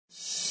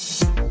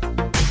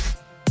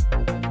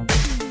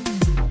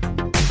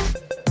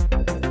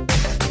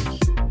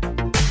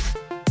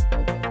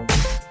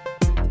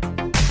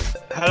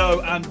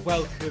and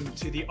welcome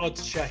to the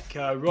Odds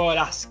Checker Royal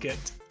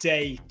Ascot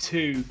Day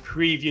 2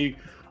 preview.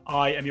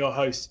 I am your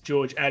host,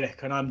 George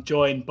Ellick, and I'm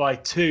joined by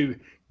two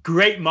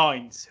great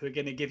minds who are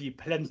going to give you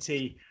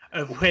plenty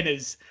of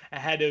winners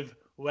ahead of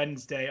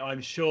Wednesday, I'm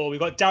sure. We've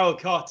got Daryl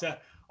Carter,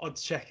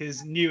 Odds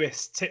Checker's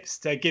newest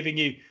tipster, giving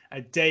you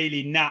a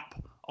daily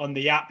nap on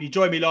the app. You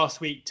joined me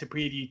last week to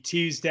preview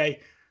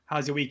Tuesday.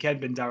 How's your weekend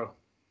been, Daryl?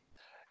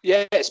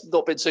 Yeah, it's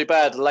not been too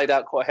bad. I laid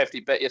out quite a hefty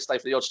bet yesterday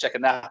for the Odds Checker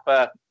nap.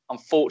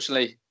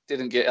 Unfortunately,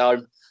 didn't get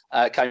home.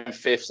 Came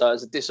fifth, so it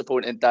was a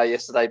disappointing day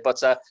yesterday.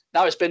 But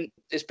no, it's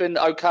been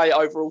okay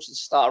overall since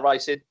the start of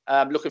racing.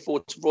 Looking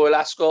forward to Royal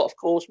Ascot, of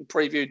course. We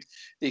previewed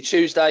the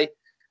Tuesday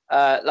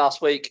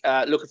last week.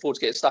 Looking forward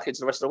to getting stuck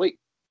into the rest of the week.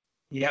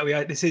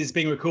 Yeah, this is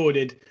being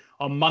recorded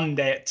on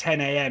Monday at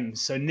 10 a.m.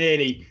 So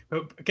nearly,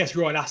 I guess,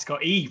 Royal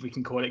Ascot Eve, we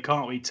can call it,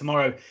 can't we?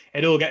 Tomorrow,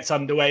 it all gets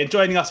underway. And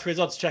joining us for his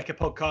Odds Checker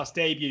podcast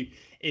debut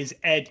is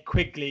Ed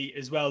Quigley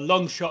as well.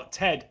 Longshot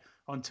Ted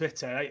on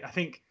Twitter. I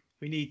think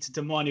we need to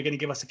demand you're going to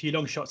give us a few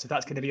long shots if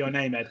that's going to be your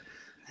name, Ed.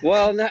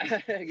 Well, no,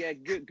 yeah,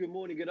 good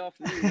morning, good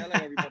afternoon. Hello,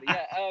 everybody.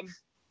 Yeah,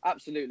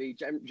 absolutely.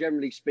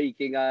 Generally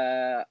speaking,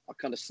 I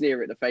kind of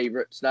sneer at the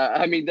favourites. Now,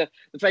 I mean, the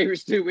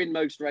favourites do win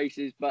most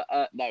races, but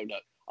no,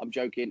 I'm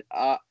joking.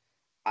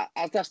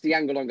 That's the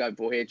angle I'm going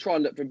for here. Try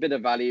and look for a bit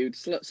of value.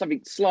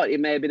 Something slightly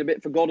may have been a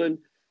bit forgotten,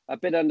 a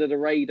bit under the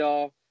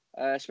radar,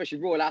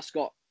 especially Royal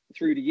Ascot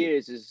through the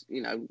years has,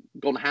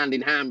 gone hand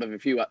in hand with a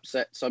few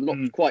upsets. So I'm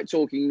not quite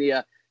talking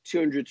the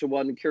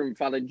 200-1 Kieran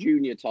Fallon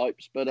Jr.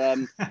 types, but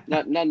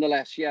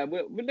nonetheless, yeah,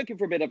 we're looking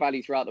for a bit of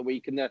value throughout the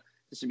week. And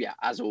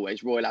as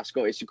always, Royal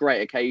Ascot, it's a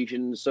great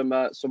occasion, some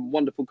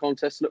wonderful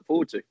contests to look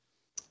forward to.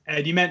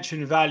 Ed, you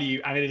mentioned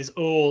value, and it is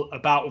all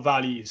about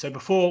value. So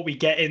before we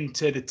get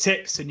into the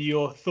tips and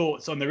your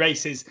thoughts on the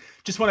races,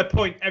 just want to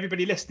point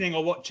everybody listening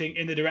or watching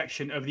in the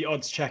direction of the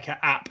Odds Checker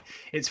app.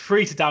 It's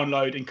free to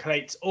download and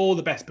collates all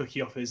the best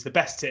bookie offers, the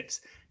best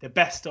tips, the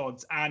best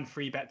odds, and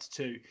free bets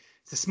too.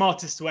 It's the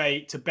smartest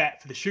way to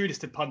bet for the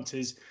shrewdest of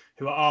punters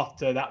who are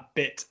after that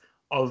bit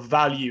of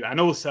value. And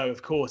also,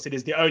 of course, it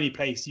is the only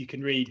place you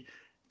can read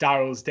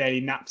Daryl's daily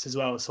naps as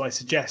well. So I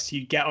suggest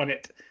you get on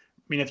it.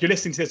 I mean, if you're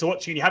listening to this or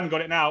watching and you haven't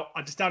got it now,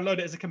 I'll just download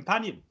it as a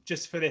companion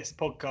just for this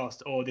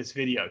podcast or this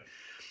video.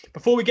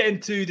 Before we get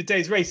into the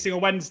day's racing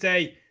on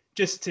Wednesday,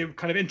 just to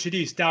kind of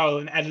introduce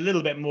Daryl and Ed a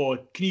little bit more,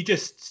 can you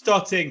just,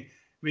 starting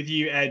with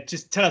you, Ed,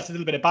 just tell us a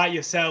little bit about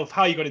yourself,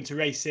 how you got into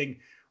racing,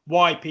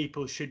 why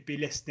people should be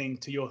listening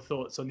to your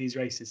thoughts on these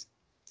races?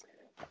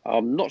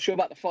 I'm not sure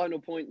about the final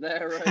point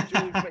there,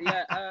 George, but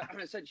yeah,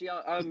 essentially,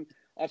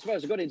 I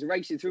suppose I got into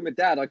racing through my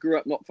dad. I grew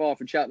up not far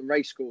from Cheltenham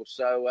Racecourse,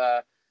 so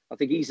I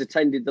think he's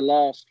attended the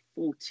last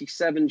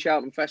 47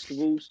 Cheltenham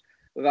festivals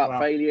without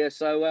failure.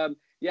 So,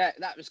 yeah,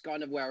 that was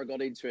kind of where I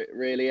got into it,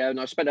 really. And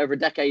I spent over a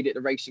decade at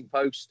the Racing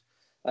Post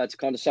to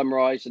kind of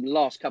summarise. And the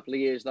last couple of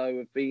years,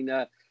 though, I've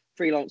been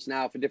freelance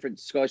now for different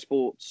Sky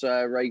Sports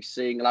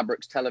racing,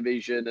 Ladbrokes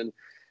Television and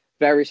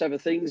various other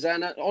things.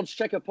 And Odds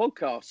Checker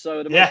podcast,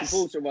 so the most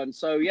important one.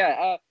 So,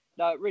 yeah,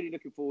 no, really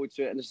looking forward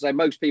to it. And as I say,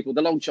 most people,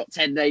 the Longshot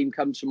 10 name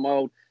comes from my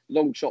old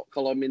Longshot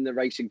column in the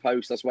Racing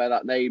Post. That's where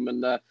that name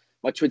and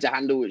my Twitter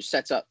handle was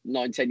set up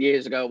 9-10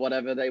 years ago or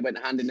whatever. They went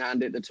hand in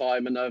hand at the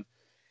time. And I've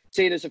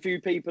seen as a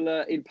few people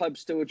in pubs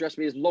still address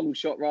me as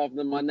Longshot rather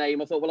than my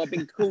name. I thought, well, I've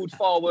been called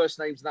far worse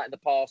names than that in the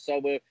past. So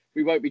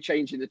we won't be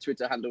changing the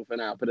Twitter handle for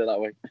now, put it that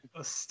way.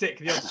 I'll stick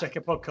the Odds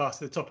Checker podcast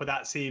to the top of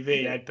that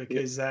CV, Ed,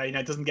 because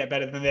it doesn't get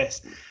better than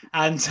this.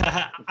 And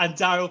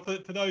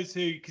Daryl, for those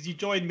who, because you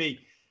joined me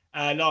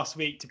last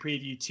week to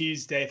preview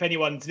Tuesday. If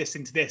anyone's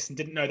listening to this and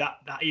didn't know that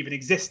even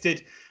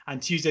existed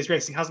and Tuesday's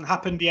racing hasn't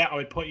happened yet, I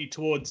would point you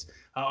towards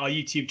our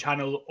YouTube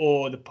channel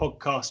or the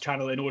podcast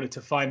channel in order to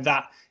find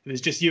that. It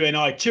was just you and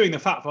I chewing the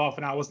fat for half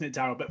an hour, wasn't it,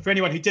 Daryl? But for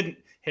anyone who didn't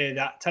hear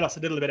that, tell us a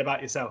little bit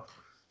about yourself.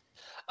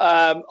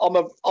 I'm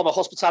a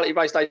hospitality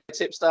race day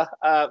tipster.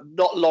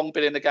 Not long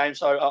been in the game,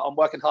 so I'm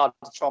working hard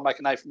to try and make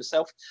a name for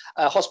myself.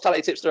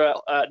 Hospitality tipster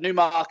at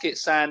Newmarket,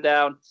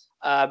 Sandown,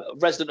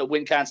 resident of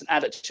Wincanton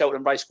and at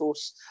Cheltenham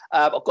Racecourse.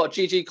 I've got a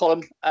GG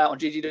column on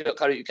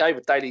gg.co.uk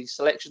with daily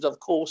selections. Of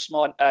course,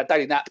 my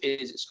daily nap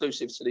is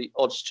exclusive to the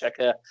Odds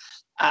Checker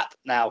app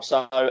now.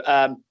 So,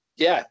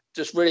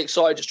 just really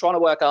excited, just trying to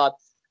work hard,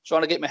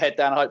 trying to get my head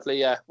down.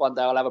 Hopefully, one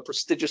day I'll have a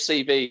prestigious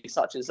CV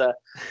such as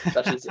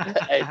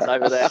Ed's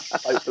over there,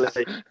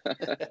 hopefully.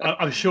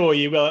 I'm sure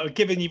you will.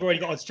 Given you've already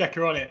got Odds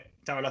Checker on it,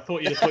 Daryl, I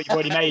thought you'd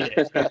already made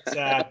it, but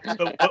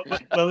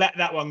we'll let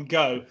that one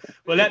go.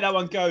 We'll let that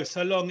one go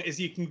so long as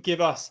you can give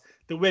us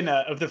the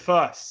winner of the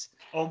first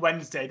on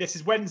Wednesday. This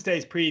is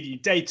Wednesday's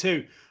preview, day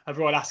 2 of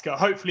Royal Ascot.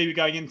 Hopefully we're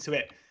going into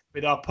it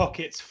with our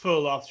pockets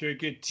full after a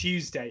good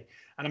Tuesday.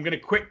 And I'm going to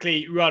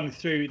quickly run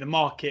through the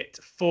market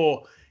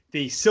for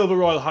the Silver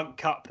Royal Hunt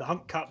Cup. The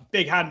Hunt Cup,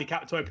 big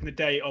handicap to open the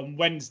day on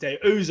Wednesday.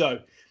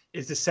 Ouzo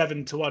is the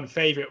 7-1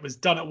 favourite. It was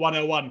done at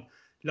 101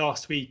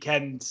 last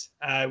weekend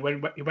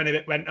when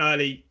it went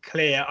early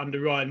clear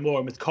under Ryan Moore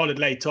and was collared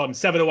late on.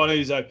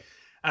 7-1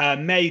 Ouzo.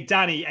 May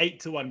Danny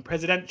 8-1.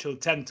 Presidential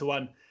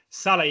 10-1.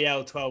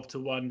 Salayel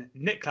 12-1,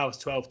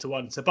 Niklaus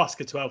 12-1,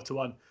 Sabuska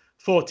 12-1,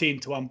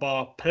 14-1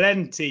 bar.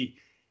 Plenty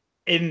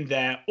in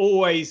there.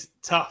 Always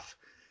tough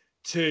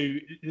to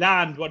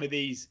land one of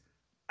these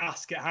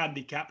Ascot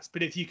handicaps,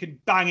 but if you can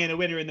bang in a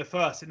winner in the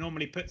first, it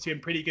normally puts you in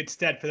pretty good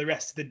stead for the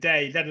rest of the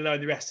day, let alone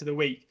the rest of the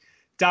week.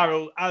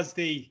 Daryl, as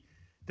the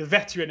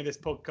veteran of this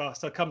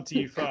podcast, I'll come to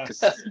you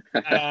first.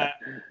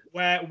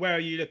 Where are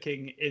you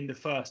looking in the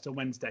first on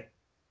Wednesday?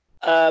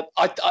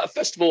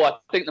 First of all, I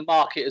think the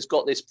market has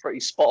got this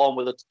pretty spot on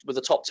with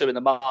the top two in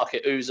the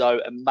market,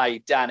 Uzo and May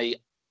Danny.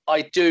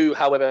 I do,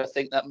 however,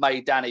 think that May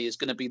Danny is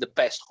going to be the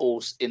best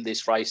horse in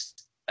this race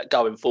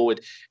going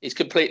forward. He's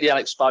completely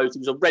unexposed. He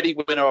was a ready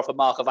winner off a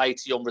mark of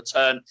 80 on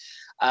return.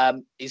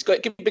 He's been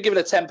given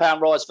a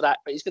 £10 rise for that,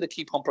 but he's going to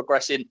keep on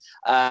progressing.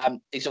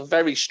 He's a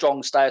very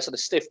strong stayer, so the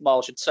stiff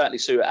mile should certainly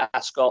suit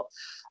Ascot.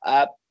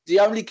 The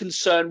only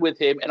concern with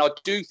him, and I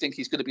do think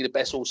he's going to be the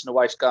best horse in the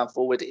race going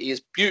forward, he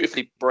is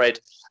beautifully bred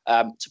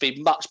to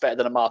be much better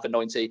than a mark of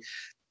 90.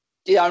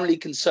 The only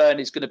concern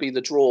is going to be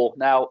the draw.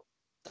 Now,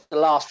 the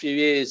last few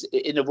years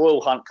in the Royal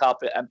Hunt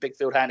Cup and Big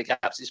Field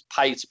Handicaps is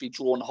paid to be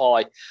drawn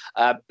high.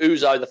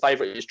 Uzo, the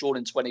favourite, is drawn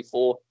in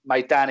 24.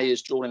 May Danny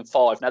is drawn in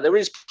 5. Now, there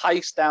is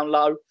pace down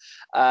low.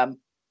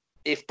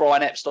 If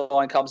Brian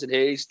Epstein comes in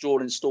here, he's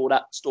drawn in stall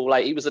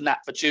 8. He was a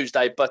nap for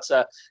Tuesday, but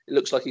it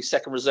looks like he's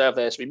second reserve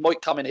there. So he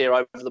might come in here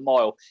over the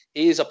mile.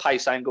 He is a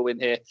pace angle in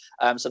here.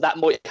 So that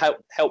might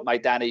help May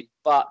Danny,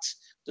 but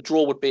the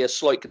draw would be a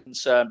slight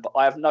concern. But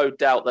I have no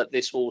doubt that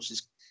this horse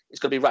is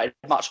going to be rated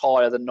much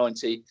higher than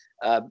 90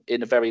 in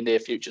the very near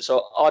future.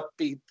 So I'd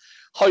be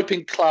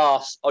hoping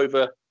class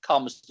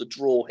overcomes the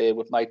draw here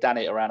with May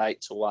Danny around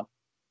 8-1.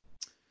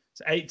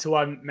 So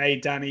 8-1 May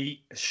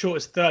Danny, as short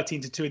as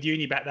 13-2 with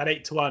Unibet. That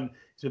 8-1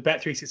 is with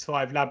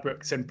Bet365,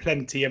 Ladbrokes, and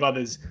plenty of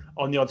others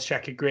on the Odds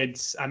Checker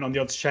grids and on the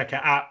Odds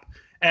Checker app.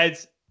 Ed,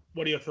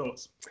 what are your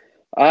thoughts?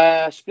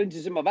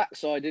 Splinters in my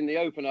backside in the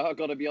opener, I've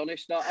got to be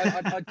honest.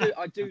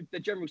 I do the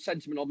general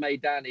sentiment on May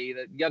Danny,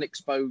 the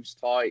unexposed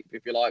type,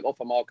 if you like, off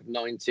a mark of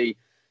 90,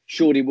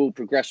 surely will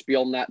progress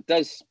beyond that.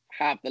 Does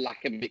have the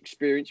lack of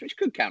experience, which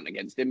could count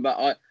against him,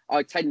 but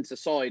I tend to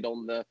side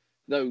on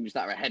those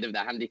that are ahead of the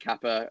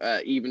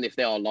handicapper, even if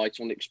they are light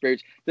on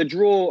experience. The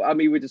draw, I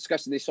mean, we're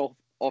discussing this off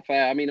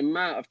air. I mean,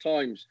 amount of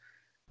times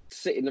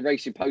sit in the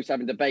racing post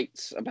having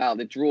debates about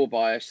the draw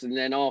bias, and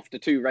then after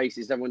 2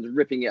 races everyone's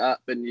ripping it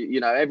up, and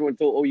everyone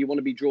thought, oh, you want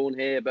to be drawn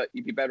here, but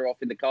you'd be better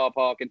off in the car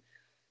park. And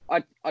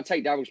I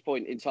take Daryl's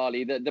point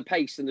entirely. The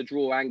pace and the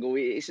draw angle,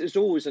 it's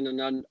always an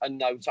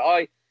unknown. So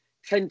I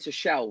tend to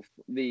shelf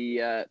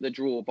the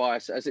draw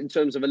bias as in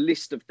terms of a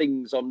list of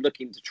things I'm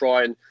looking to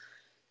try and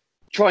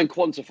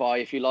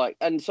quantify, if you like.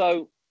 And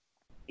so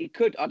it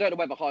could, I don't know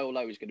whether high or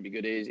low is going to be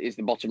good, is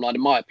the bottom line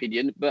in my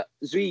opinion, but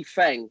Zui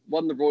Feng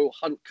won the Royal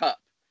Hunt Cup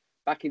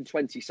back in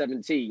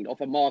 2017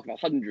 off a mark of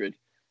 100,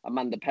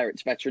 Amanda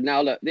Perrett's veteran.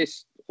 Now, look,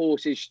 this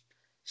horse is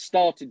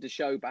started to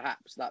show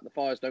perhaps that the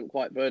fires don't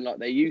quite burn like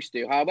they used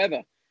to.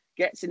 However,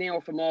 gets in here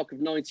off a mark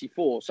of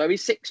 94. So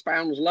he's £6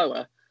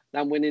 lower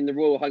than winning the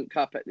Royal Hunt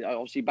Cup,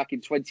 obviously back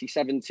in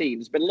 2017.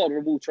 There's been a lot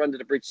of water under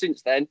the bridge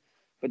since then,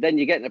 but then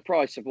you're getting a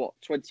price of,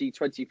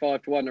 25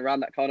 to 1,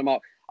 around that kind of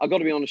mark. I've got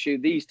to be honest with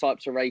you, these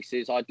types of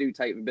races, I do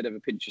take a bit of a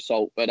pinch of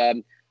salt. But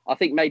I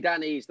think May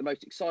Danny is the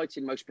most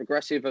exciting, most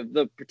progressive of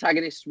the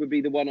protagonists, would be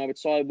the one I would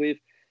side with.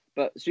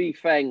 But Zui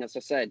Feng, as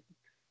I said,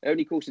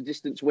 only course of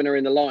distance winner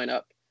in the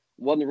lineup,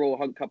 won the Royal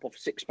Hunt Cup off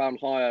a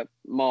 £6 higher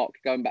mark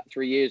going back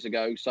 3 years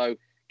ago. So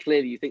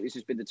clearly you think this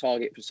has been the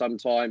target for some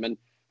time. And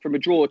from a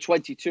draw of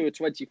 22 or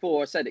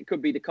 24, I said it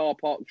could be the car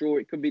park draw,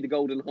 it could be the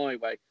Golden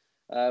Highway.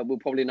 We'll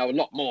probably know a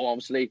lot more,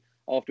 obviously,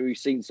 after we've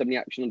seen some of the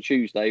action on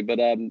Tuesday. But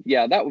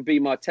yeah, that would be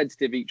my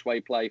tentative each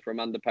way play for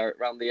Amanda Perrett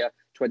around the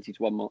 20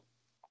 to 1 mark.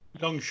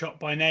 Long shot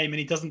by name, and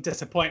he doesn't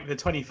disappoint with a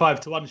 25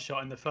 to 1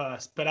 shot in the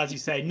first. But as you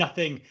say,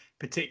 nothing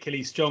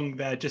particularly strong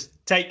there.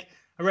 Just take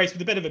a race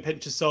with a bit of a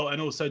pinch of salt, and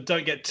also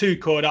don't get too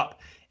caught up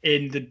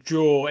in the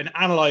draw and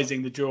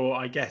analysing the draw,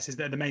 I guess, is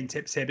the main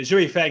tips here. But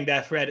Zui Feng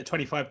there for Ed at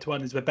 25 to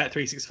 1 is with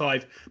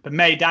Bet365. But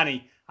May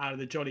Danny out of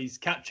the Johnnies,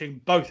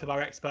 catching both of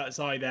our experts'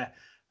 eye there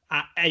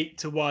at 8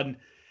 to 1.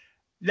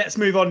 Let's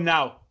move on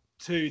now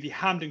to the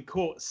Hampden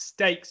Court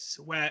Stakes,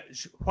 where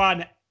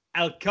Juan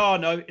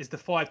Elcano is the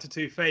 5 to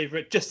 2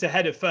 favourite, just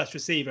ahead of First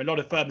Receiver. A lot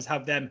of firms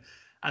have them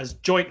as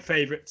joint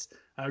favourites.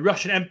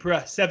 Russian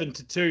Emperor 7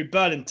 to 2,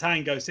 Berlin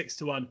Tango 6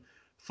 to 1,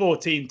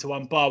 14 to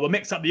 1 bar. We'll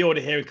mix up the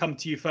order here and come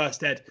to you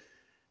first, Ed.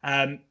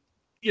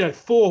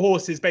 4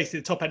 horses basically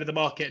the top end of the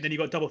market, and then you've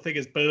got double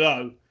figures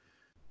below.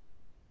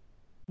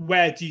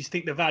 Where do you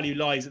think the value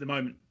lies at the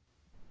moment?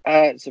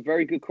 It's a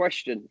very good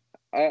question.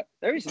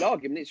 There is an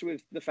argument. It's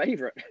with the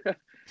favourite.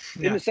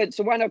 In the sense,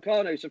 so Juan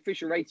Elcano's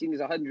official rating is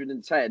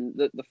 110.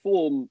 The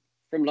form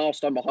from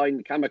last time behind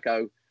the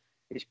Kamiko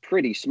is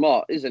pretty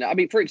smart, isn't it? I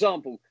mean, for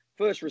example,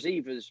 First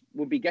Receivers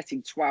would be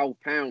getting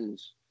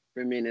 £12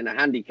 from in a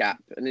handicap.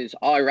 And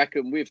I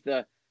reckon with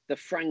the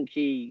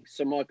Frankie,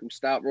 Sir Michael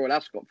Stout, Royal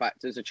Ascot factor,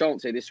 there's a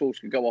chance here this horse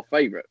could go off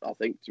favourite, I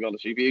think, to be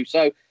honest with you.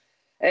 So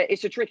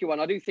It's a tricky one.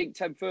 I do think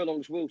 10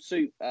 furlongs will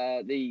suit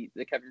the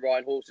Kevin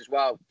Ryan horse as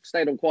well.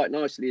 Stayed on quite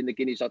nicely in the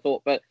Guineas, I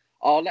thought. But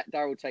I'll let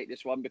Daryl take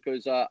this one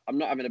because I'm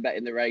not having a bet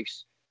in the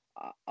race.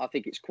 I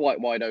think it's quite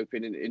wide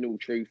open in all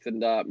truth.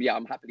 And yeah,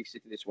 I'm happily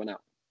sitting this one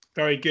out.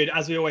 Very good.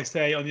 As we always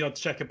say on the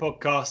Odds Checker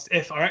podcast,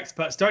 if our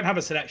experts don't have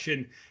a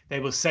selection, they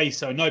will say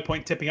so. No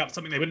point tipping up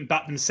something they wouldn't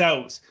back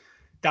themselves.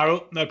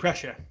 Daryl, no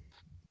pressure.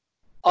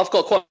 I've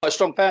got quite a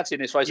strong fancy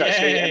in this race,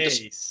 actually.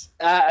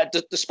 And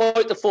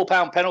despite the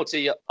 £4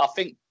 penalty, I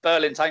think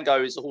Berlin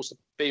Tango is the horse to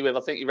be with. I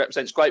think he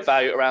represents great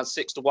value around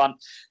 6-1.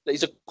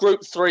 He's a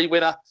Group 3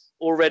 winner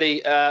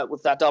already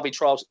with that Derby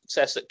trial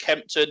success at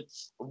Kempton.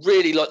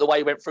 Really like the way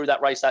he went through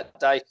that race that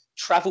day.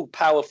 Travelled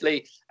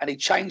powerfully, and he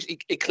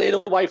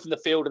cleared away from the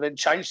field and then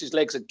changed his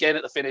legs again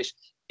at the finish.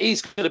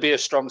 He's going to be a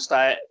strong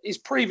stayer. His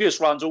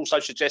previous runs also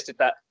suggested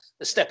that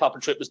the step up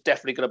and trip was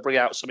definitely going to bring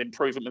out some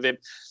improvement with him.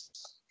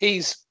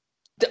 He's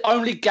the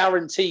only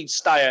guaranteed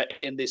stayer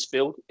in this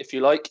field, if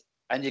you like,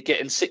 and you're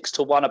getting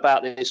 6-1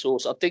 about this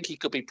horse. I think he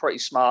could be pretty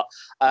smart.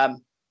 I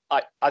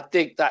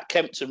think that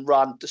Kempton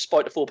run,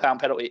 despite the £4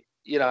 penalty,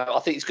 I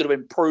think he's going to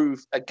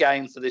improve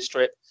again for this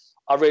trip.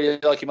 I really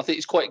like him. I think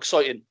he's quite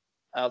exciting.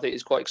 I think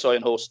he's quite an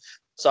exciting horse.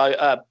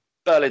 So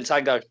Berlin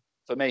Tango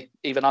for me,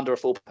 even under a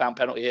 £4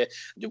 penalty here.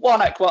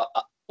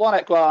 One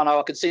at Guano,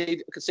 I can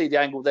see the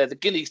angle there. The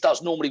Guineas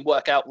does normally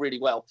work out really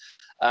well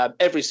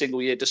every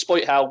single year,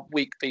 despite how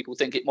weak people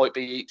think it might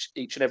be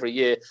each and every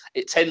year.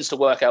 It tends to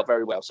work out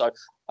very well. So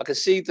I can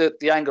see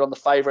the angle on the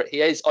favourite.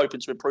 He is open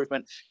to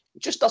improvement.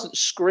 It just doesn't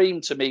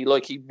scream to me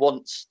like he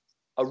wants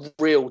a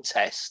real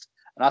test.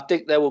 And I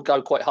think they will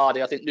go quite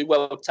hardy. I think New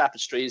World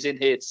Tapestry is in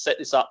here to set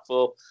this up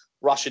for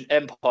Russian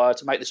Empire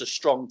to make this a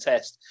strong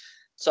test.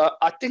 So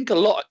I think a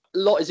lot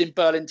is in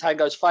Berlin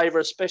Tango's favour,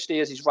 especially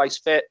as he's race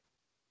fit.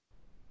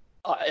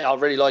 I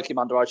really like him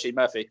under Oisin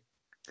Murphy.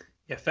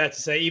 Yeah, fair to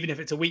say, even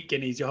if it's a weak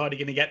Guineas, you're hardly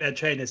going to get their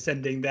trainers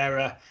sending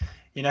their,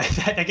 they're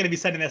going to be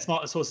sending their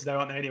smartest horses there,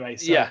 aren't they, anyway?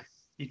 So yeah.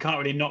 You can't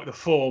really knock the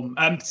form.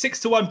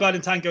 6-1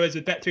 Berlin Tango is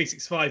with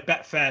Bet365,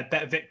 Betfair,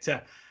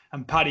 BetVictor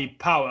and Paddy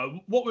Power.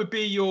 What would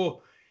be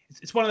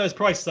it's one of those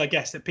prices, I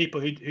guess, that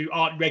people who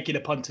aren't regular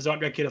punters,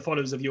 aren't regular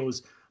followers of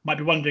yours, might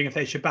be wondering if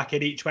they should back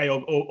it each way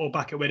or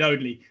back it win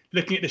only.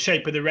 Looking at the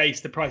shape of the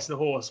race, the price of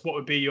the horse, what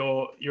would be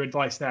your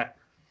advice there?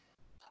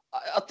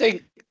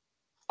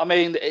 I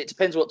mean, it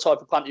depends what type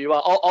of punter you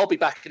are. I'll be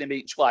backing him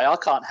each way. I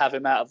can't have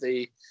him out of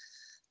the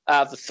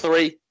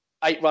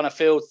 8-runner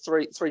field,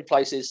 three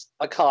places.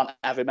 I can't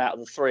have him out of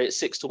the 3 at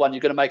 6-1. You're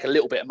going to make a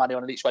little bit of money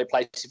on an each way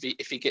place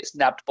if he gets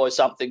nabbed by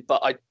something.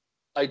 But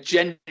I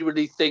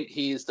genuinely think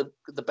he is the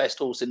best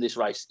horse in this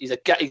race. He's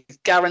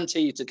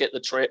guaranteed to get the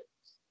trip.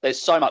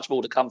 There's so much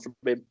more to come from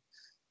him.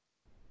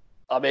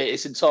 I mean,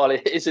 it's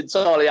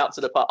entirely up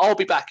to the punt. I'll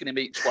be backing him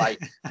each way,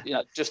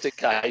 just in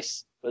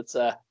case. But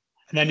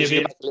and then you'll be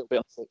make a little bit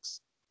on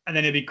 6. And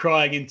then you'll be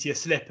crying into your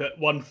slip at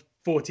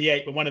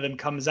 1:48 when one of them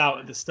comes out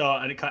at the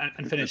start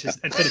and finishes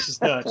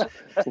third.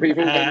 We've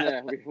all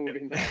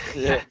been there.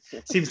 Yeah,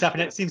 seems to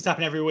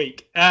happen every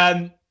week.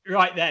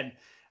 Right then.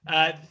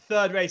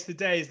 Third race of the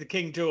day is the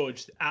King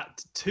George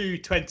at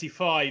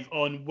 2:25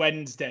 on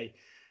Wednesday.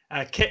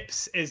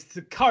 Kips is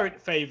the current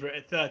favourite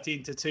at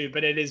 13-2,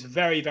 but it is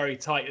very, very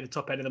tight at the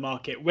top end of the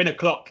market. Win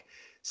O'Clock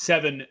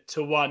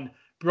 7-1,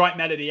 Bright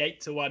Melody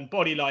 8-1,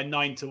 Bodyline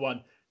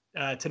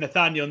 9-1, to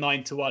Nathaniel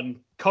 9-1,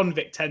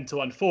 Convict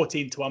 10-1,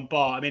 14-1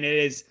 Bar. I mean, it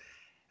is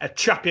a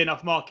trappy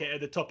enough market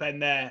at the top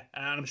end there,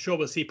 and I'm sure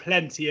we'll see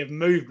plenty of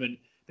movement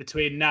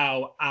between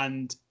now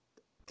and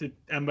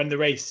when the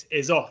race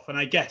is off. And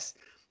I guess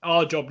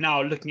our job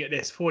now, looking at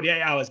this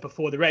 48 hours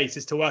before the race,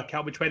 is to work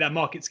out which way that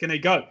market's going to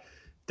go.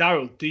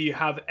 Daryl, do you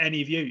have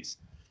any views?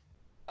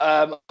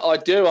 I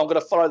do. I'm going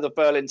to follow the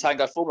Berlin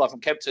Tango formula from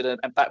Kempton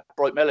and back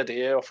Bright Melody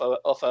here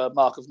off a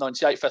mark of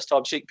 98 first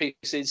time cheek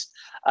pieces.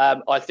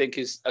 I think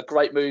is a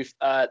great move.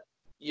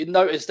 You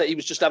notice that he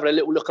was just having a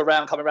little look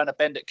around, coming around a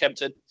bend at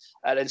Kempton,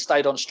 and then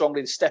stayed on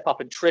strongly. The step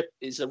up and trip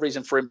is a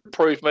reason for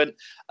improvement.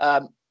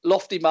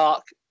 Lofty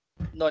mark,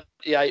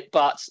 98,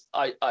 but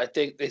I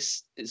think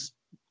this is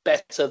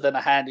better than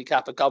a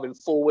handicapper going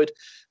forward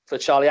for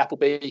Charlie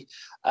Appleby.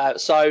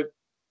 So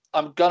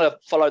I'm going to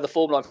follow the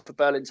form line for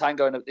Berlin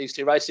Tango in these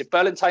 2 races. If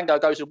Berlin Tango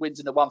goes and wins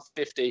in the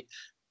 150,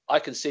 I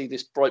can see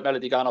this Bright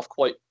Melody going off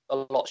quite a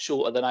lot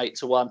shorter than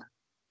 8-1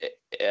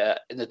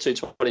 in the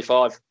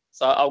 225.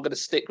 So I'm going to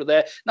stick with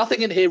there.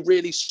 Nothing in here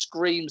really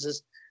screams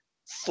as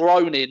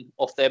thrown in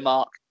off their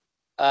mark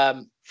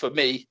for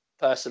me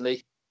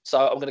personally.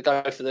 So I'm going to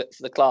go for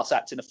the class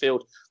act in the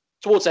field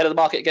towards the head of the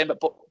market again,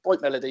 but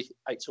Bright Melody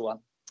 8-1.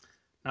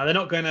 Now they're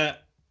not going to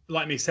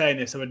like me saying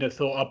this. I would have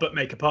thought our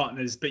bookmaker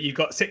partners, but you've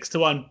got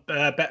 6-1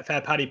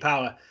 Betfair Paddy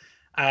Power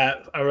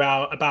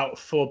around about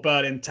for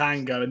Berlin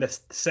Tango, and the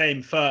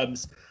same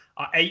firms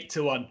are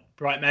 8-1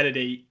 Bright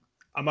Melody.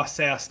 I must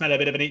say I smell a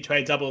bit of an each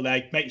way double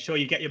there. Make sure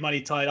you get your money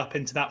tied up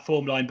into that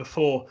form line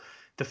before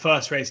the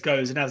first race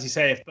goes. And as you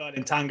say, if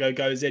Berlin Tango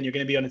goes in, you're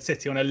going to be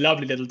sitting on a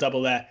lovely little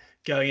double there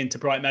going into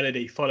Bright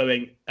Melody,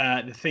 following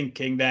the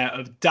thinking there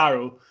of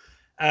Daryl.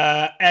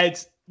 Ed,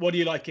 what are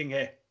you liking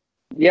here?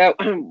 Yeah,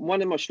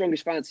 one of my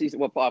strongest fancies.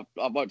 Well,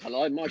 I won't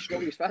lie. My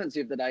strongest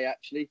fancy of the day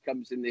actually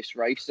comes in this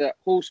race.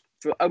 Horse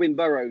for Owen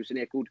Burrows in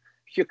here called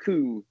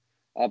Hyukum,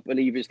 I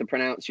believe is the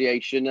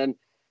pronunciation. And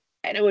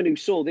anyone who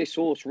saw this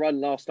horse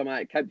run last time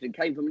out at Kempton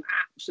came from an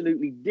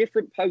absolutely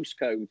different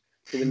postcode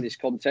to win this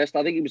contest.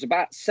 I think he was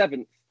about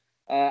seventh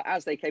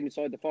as they came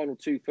inside the final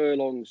 2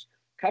 furlongs.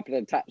 Couple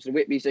of taps of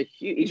the whip.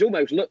 He's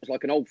almost looks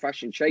like an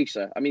old-fashioned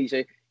chaser. I mean, he's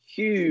a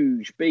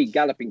huge, big,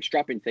 galloping,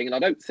 strapping thing, and I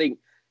don't think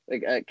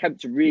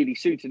Kempton really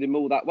suited him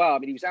all that well. I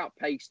mean, he was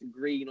outpaced and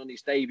green on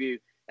his debut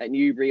at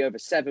Newbury over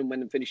 7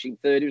 when finishing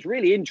third. It was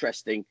really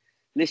interesting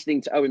listening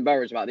to Owen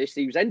Burrows about this.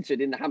 He was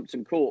entered in the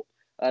Hampton Court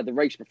the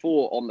race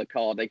before on the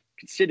card. They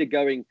considered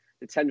going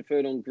the 10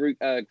 furlong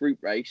group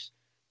race.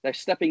 They're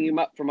stepping him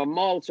up from a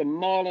mile to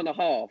mile and a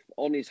half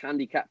on his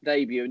handicap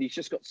debut, and he's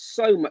just got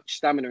so much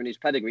stamina in his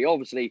pedigree.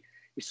 Obviously,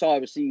 his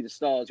sire was See the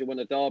Stars, who won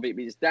a derby,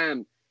 but his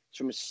dam is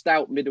from a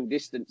stout middle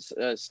distance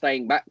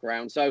staying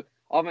background. So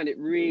I find it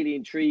really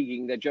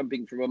intriguing. They're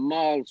jumping from a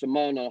mile to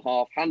mile and a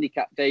half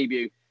handicap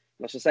debut.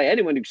 And as I say,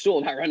 anyone who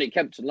saw that run at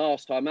Kempton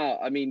last time out,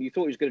 I mean, you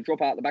thought he was going to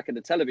drop out the back of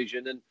the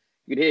television, and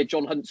you could hear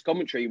John Hunt's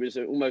commentary was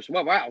almost,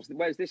 well, wow,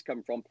 where's this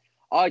come from?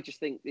 I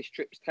just think this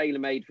trip's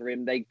tailor-made for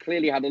him. They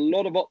clearly had a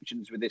lot of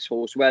options with this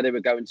horse where they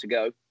were going to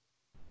go.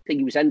 I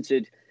think he was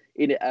entered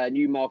in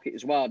Newmarket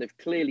as well. They've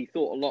clearly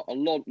thought a lot,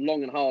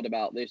 long and hard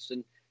about this.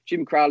 And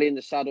Jim Crowley in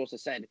the saddle, as I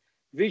said,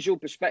 visual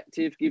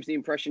perspective gives the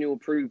impression he'll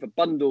prove a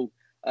bundle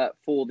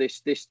for this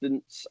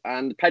distance,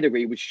 and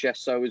pedigree would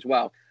suggest so as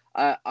well.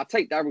 I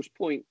take Darryl's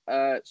point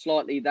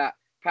slightly that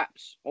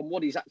perhaps on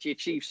what he's actually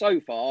achieved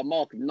so far, a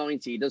mark of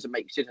 90 doesn't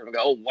make you sit there and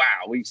go, oh,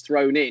 wow, he's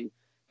thrown in.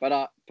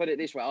 But put it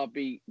this way, I'd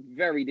be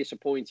very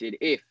disappointed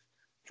if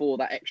for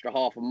that extra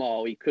half a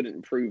mile he couldn't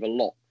improve a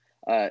lot.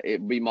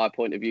 It would be my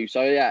point of view.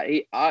 So,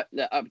 yeah, up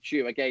to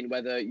you again,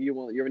 whether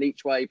you're an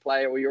each-way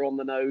player or you're on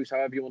the nose,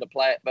 however you want to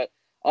play it. But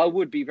I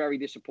would be very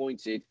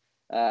disappointed.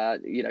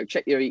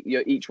 Check your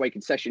each-way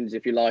concessions,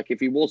 if you like. If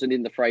he wasn't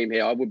in the frame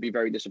here, I would be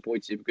very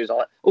disappointed because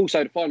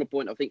also the final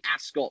point, I think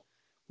Ascot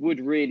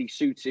would really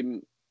suit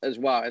him as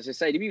well. As I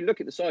said, if you look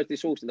at the size of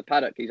this horse in the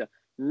paddock, he's a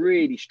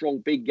really strong,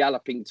 big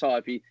galloping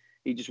type.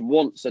 He just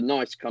wants a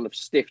nice kind of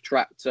stiff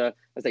track to,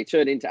 as they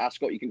turn into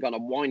Ascot, you can kind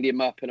of wind him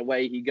up and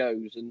away he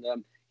goes. And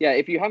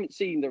if you haven't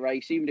seen the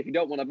race, even if you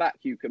don't want to back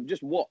Hucombe,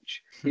 just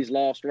watch his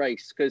last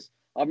race, because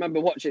I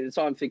remember watching it at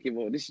the time thinking,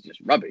 well, this is just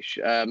rubbish.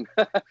 And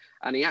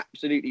he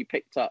absolutely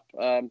picked up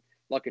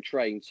like a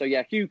train. So,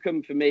 yeah,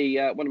 Hucombe for me,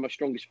 one of my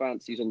strongest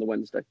fancies on the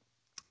Wednesday.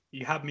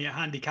 You had me at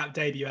handicap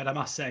debut, Ed, I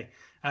must say.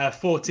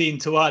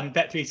 14-1,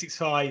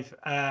 Bet365,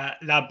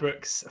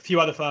 Ladbrokes, a few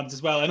other firms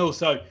as well. And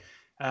also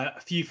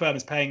a few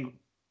firms paying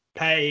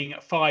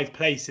 5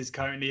 places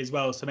currently as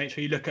well. So make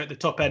sure you look at the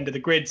top end of the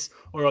grids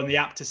or on the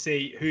app to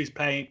see who's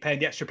paying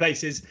the extra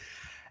places.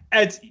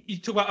 Ed, you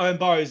talk about Owen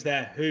Burrows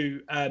there, who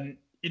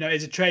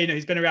is a trainer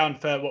who's been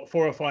around for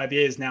 4 or 5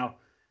 years now.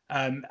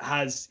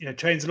 Has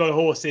trains a lot of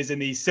horses in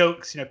these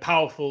silks.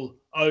 Powerful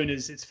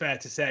owners, it's fair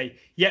to say.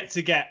 Yet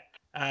to get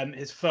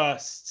his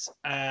first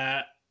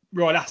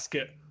Royal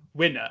Ascot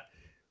winner.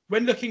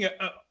 When looking at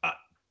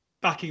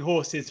backing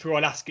horses for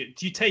Royal Ascot,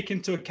 do you take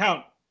into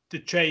account the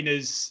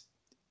trainer's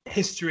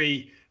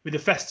history with the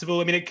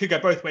festival? I mean, it could go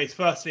both ways.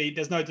 Firstly,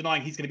 there's no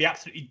denying he's going to be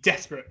absolutely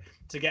desperate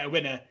to get a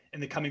winner in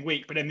the coming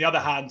week. But on the other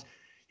hand,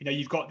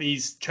 you've got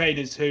these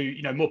trainers who,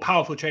 more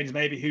powerful trainers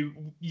maybe, who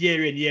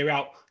year in, year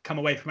out come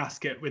away from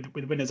Ascot with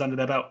winners under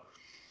their belt.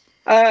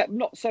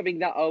 Not something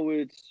that I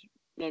would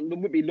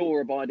be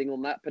law-abiding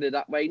on that, put it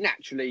that way.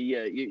 Naturally,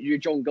 your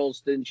John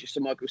Gosdens, your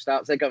Sir Michael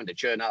Stouts, they're going to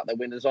churn out their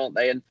winners, aren't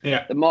they? And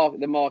the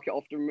market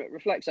often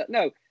reflects that.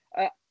 No,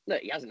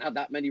 he hasn't had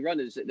that many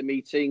runners at the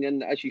meeting.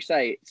 And as you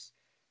say, it's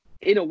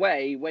in a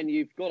way, when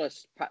you've got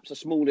perhaps a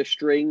smaller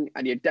string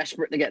and you're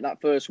desperate to get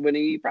that first winner,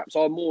 you perhaps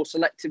are more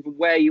selective of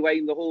where you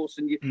aim the horse.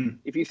 And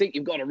if you think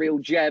you've got a real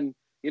gem,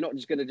 you're not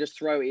just going to just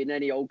throw it in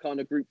any old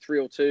kind of Group 3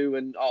 or 2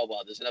 and, oh,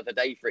 well, there's another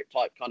day for it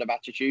type kind of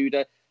attitude.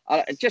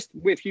 Just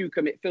with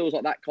Hucombe, it feels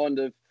like that kind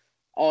of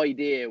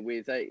idea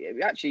with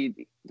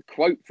actually the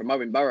quote from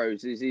Owen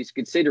Burrows is he's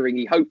considering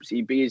he hopes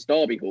he'd be his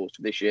Derby horse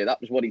for this year.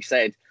 That was what he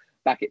said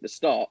back at the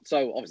start.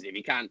 So obviously if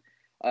he can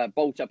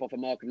bolt up off a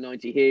mark of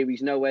 90 here,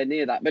 he's nowhere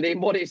near that. But in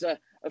what is a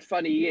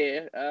funny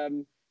year,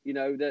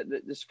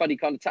 there's funny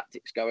kind of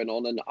tactics going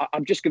on. And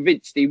I'm just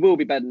convinced he will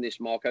be better than this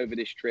mark over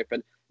this trip.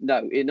 And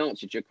no, in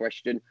answer to your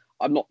question,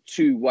 I'm not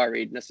too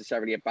worried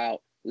necessarily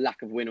about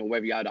lack of win or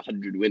whether you had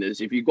 100 winners.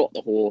 If you've got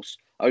the horse,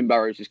 Owen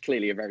Burrows is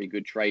clearly a very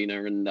good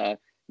trainer. And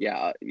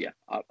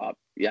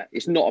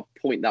it's not a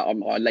point that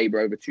I labour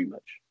over too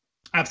much.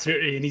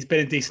 Absolutely, and he's been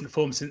in decent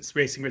form since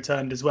racing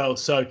returned as well.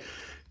 So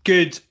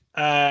good,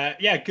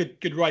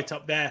 good write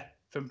up there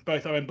from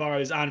both Owen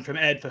Burrows and from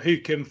Ed for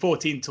Hucombe.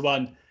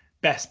 14-1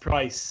 best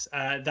price.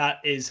 That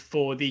is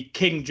for the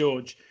King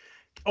George.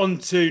 On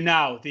to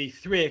now the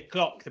 3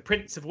 o'clock, the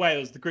Prince of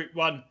Wales, the Group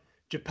 1.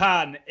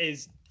 Japan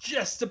is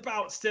just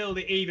about still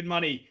the even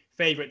money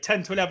favourite.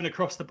 10-11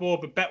 across the board,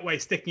 but Betway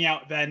sticking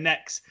out their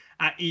necks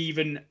at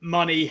even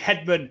money.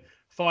 Headman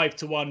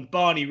 5-1.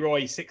 Barney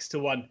Roy,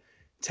 6-1.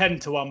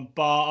 10-1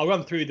 Bar. I'll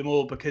run through them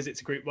all because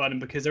it's a Group 1 and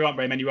because there aren't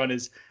very many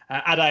runners.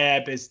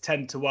 Adayeb is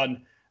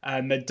 10-1.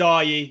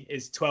 Medaille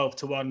is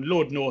 12-1.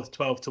 Lord North,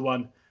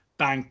 12-1.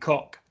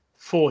 Bangkok,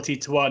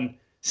 40-1.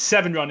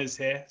 7 runners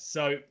here.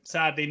 So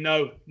sadly,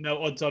 no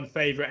odds-on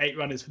favourite, 8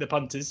 runners for the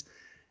punters.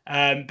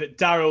 But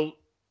Daryl,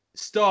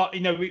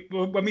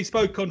 when we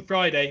spoke on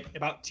Friday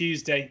about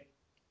Tuesday,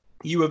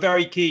 you were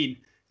very keen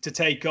to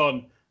take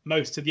on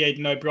most of the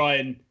Aidan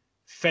O'Brien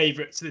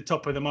favourites at the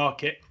top of the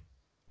market.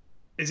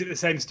 Is it the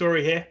same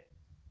story here?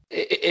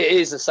 It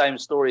is the same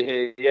story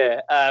here,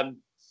 yeah.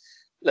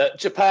 Look,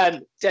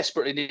 Japan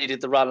desperately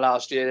needed the run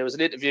last year. There was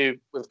an interview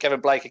with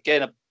Kevin Blake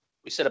again.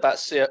 We said about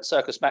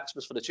Circus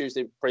Maximus for the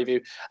Tuesday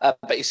preview,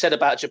 but he said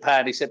about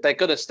Japan, he said they're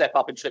going to step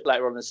up in trip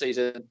later on in the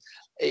season.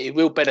 It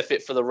will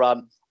benefit for the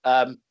run.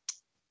 And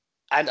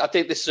I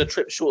think this is a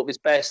trip short of his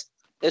best.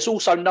 There's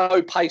also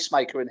no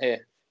pacemaker in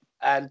here.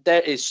 And there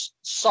is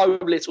so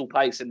little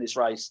pace in this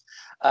race.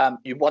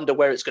 You wonder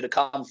where it's going to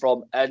come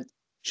from. And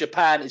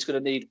Japan is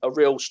going to need a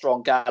real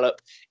strong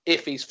gallop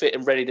if he's fit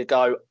and ready to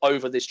go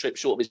over this trip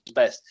short of his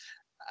best.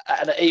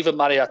 And at even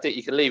money, I think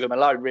you can leave him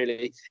alone,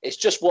 really. It's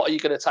just what are you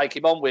going to take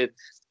him on with?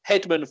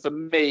 Headman, for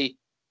me,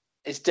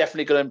 is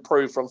definitely going to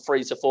improve from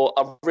 3 to 4.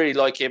 I really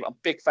like him. I'm a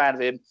big fan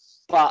of him.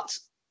 But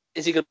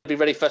is he going to be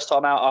ready first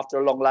time out after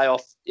a long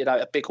layoff? You know,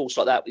 a big horse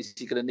like that, is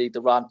he going to need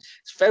the run?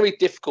 It's very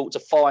difficult to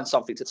find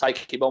something to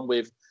take him on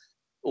with.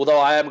 Although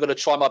I am going to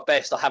try my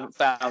best, I haven't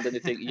found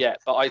anything yet.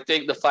 But I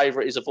think the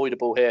favourite is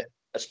avoidable here,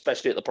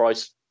 especially at the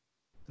price.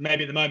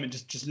 Maybe at the moment,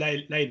 just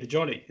lay the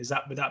jolly.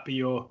 Would that be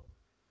your?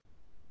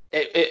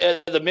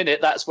 At the minute,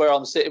 that's where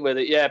I'm sitting with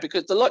it. Yeah,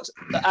 because the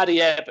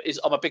Adayeb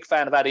I'm a big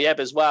fan of Adayeb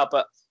as well.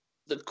 But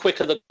the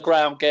quicker the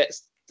ground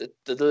gets,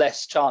 the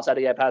less chance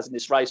Adayeb has in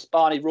this race.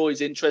 Barney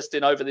Roy's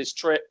interesting over this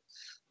trip.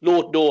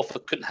 Lord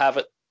Norfolk couldn't have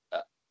it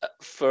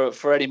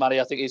for any money.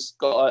 I think he's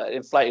got an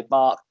inflated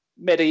mark.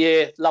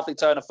 Medaille, lovely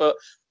turn of foot.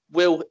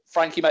 Will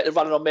Frankie make the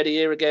run on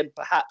Medaille again?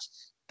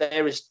 Perhaps.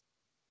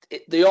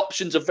 The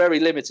options are very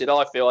limited,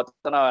 I feel. I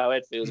don't know how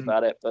Ed feels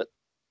about it, but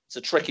it's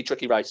a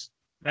tricky race.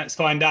 Let's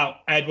find out.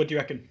 Ed, what do you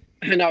reckon?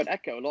 No, I'd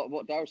echo a lot of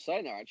what Daryl's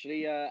saying there,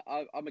 actually.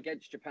 I'm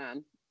against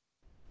Japan.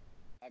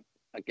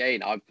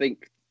 I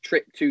think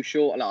trip too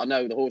short. I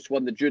know the horse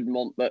won the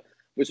Judemont, but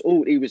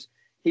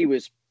he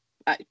was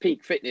at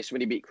peak fitness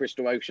when he beat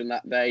Crystal Ocean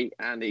that day,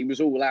 and he was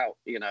all out.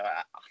 You know,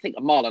 I think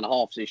 1.5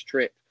 miles is his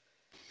trip.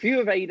 Few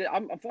of Aidan,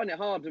 I find it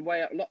hard to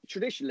weigh out.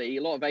 Traditionally,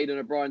 a lot of Aidan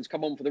O'Brien's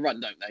come on for the run,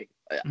 don't they?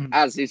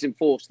 As is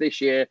enforced this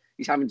year,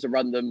 he's having to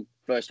run them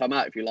first time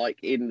out, if you like,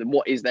 in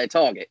what is their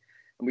target.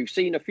 And we've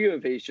seen a few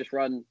of his just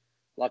run,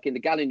 like in the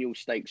Gallignol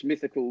Stakes,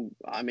 Mythical,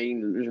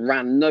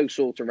 ran no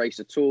sort of race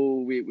at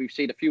all. We've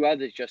seen a few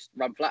others just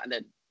run flat, and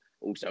then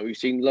also we've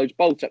seen loads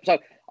bolt up. So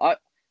I'm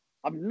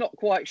not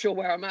quite sure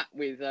where I'm at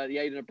with the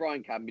Aidan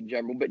O'Brien camp in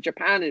general, but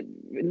Japan,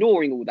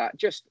 ignoring all that,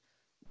 just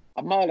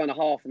 1.5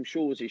 miles, I'm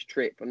sure, is his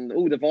trip, and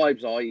all the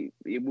vibes are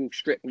he will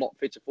strip a lot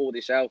fitter for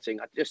this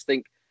outing. I just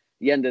think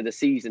the end of the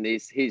season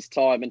is his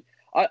time, and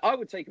I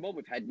would take him on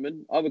with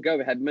Headman. I would go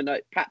with Headman.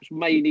 Perhaps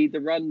may need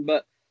the run,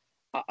 but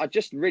I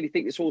just really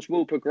think this horse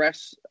will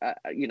progress,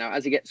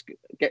 as he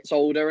gets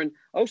older. And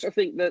I also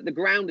think that the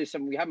ground is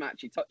something we haven't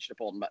actually touched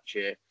upon much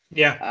here.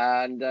 Yeah.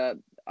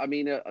 And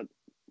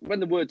when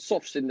the word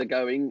soft's in the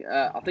going,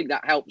 I think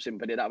that helps him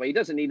put it that way. He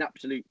doesn't need an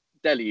absolute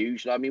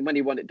deluge. I mean, when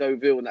he won at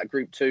Deauville in that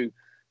Group 2,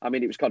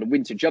 it was kind of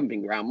winter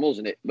jumping ground,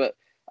 wasn't it? But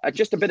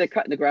just a bit of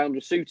cut in the ground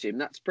will suit him.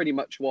 That's pretty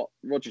much what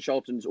Roger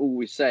Charlton's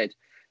always said.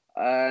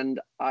 And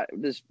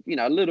there's,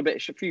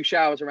 a few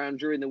showers around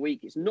during the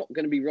week. It's not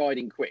going to be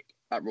riding quick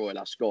at Royal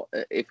Ascot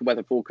if the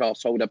weather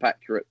forecasts hold up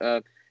accurate.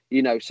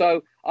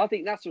 So I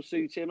think that will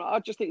suit him. I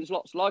just think there's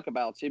lots to like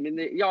about him. In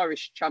the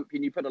Irish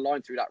Champion, you put a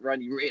line through that run,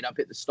 he reared up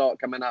at the start,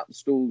 coming out the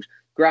stalls.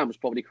 Ground was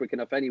probably quick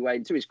enough anyway.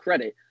 And to his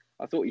credit,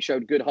 I thought he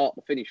showed good heart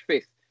to finish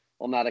 5th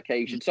on that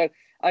occasion. So,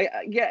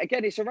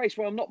 again, it's a race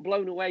where I'm not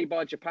blown away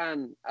by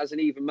Japan as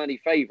an even money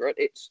favourite.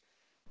 It's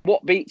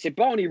what beats it.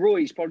 Barney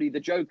Roy's probably the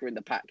joker in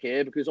the pack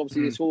here, because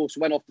obviously this horse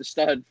went off the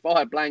stud,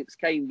 fired blanks,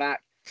 came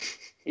back.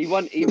 He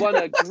won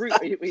a group.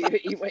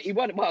 He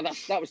won. Well,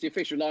 that was the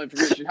official line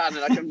from Richard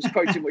Hannon. I'm just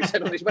quoting what he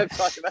said on his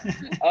website.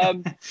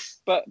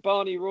 But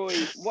Barney Roy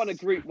won a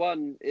Group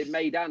 1 in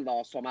Maidan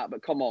last time out.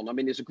 But come on,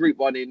 it's a Group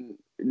 1 in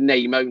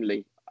name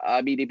only.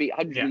 He beat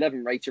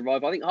 111 rated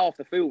rival. I think half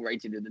the field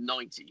rated in the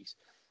 90s.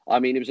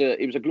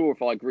 It was a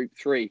glorified Group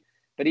 3.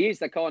 But he is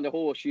the kind of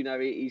horse,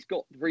 he's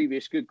got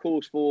previous good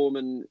course form,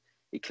 and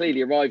he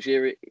clearly arrives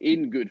here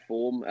in good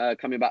form,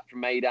 coming back from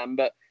Maidan.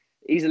 But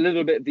he's a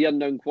little bit of the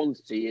unknown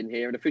quantity in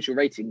here, and official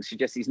ratings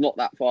suggest he's not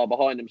that far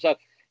behind him. So,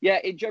 yeah,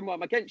 in general,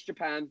 I'm against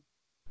Japan.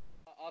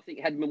 I think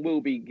Headman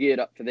will be geared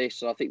up for this.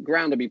 So I think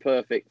ground will be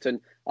perfect,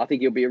 and I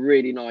think he'll be a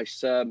really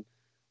nice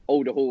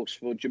older horse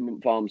for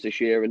Jumpman Farms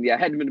this year. And, yeah,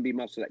 Headman will be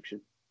my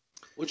selection.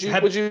 Would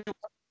you?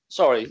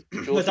 Sorry,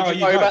 George, would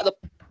you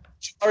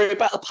worry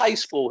about the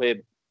pace for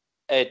him,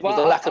 Ed, with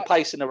the lack of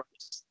pace in the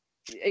race?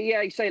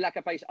 Yeah, you say lack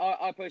of pace.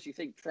 I personally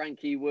think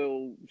Frankie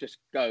will just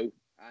go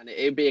and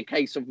it'd be a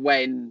case of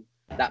when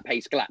that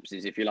pace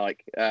collapses, if you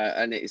like,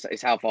 and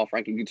it's how far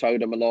Frankie can tow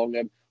them along.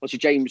 Obviously,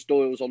 James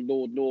Doyle's on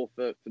Lord North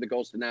for the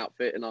Gosden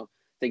outfit, and I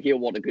think he'll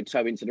want a good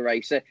tow into the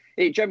race.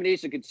 It generally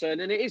is a concern,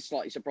 and it is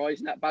slightly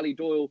surprising that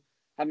Ballydoyle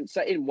haven't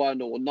set in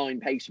 1 or 9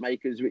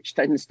 pacemakers, which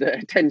tends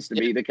to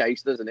be the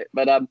case, doesn't it?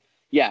 But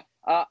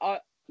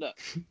look,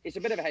 it's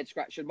a bit of a head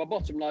scratcher. My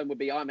bottom line would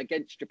be I'm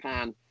against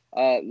Japan.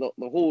 The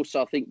horse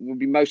I think would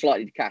be most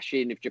likely to cash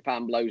in if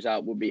Japan blows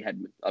out would be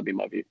Hedman. That'd be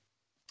my view.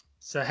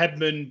 So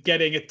Hedman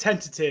getting a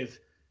tentative,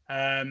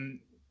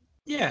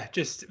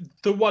 just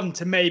the one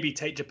to maybe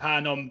take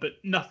Japan on, but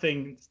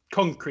nothing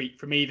concrete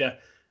from either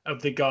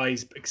of the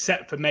guys,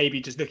 except for maybe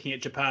just looking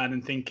at Japan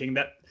and thinking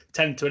that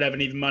 10 to 11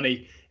 even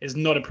money is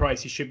not a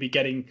price you should be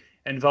getting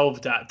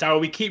involved at. Daryl,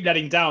 we keep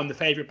letting down the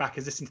favourite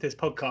backers listening to this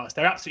podcast.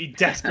 They're absolutely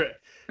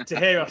desperate to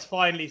hear us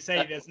finally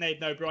say there's an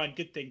Aidan O'Brien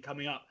good thing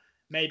coming up.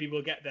 Maybe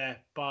we'll get there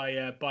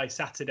by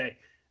Saturday.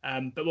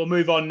 But we'll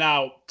move on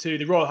now to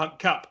the Royal Hunt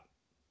Cup,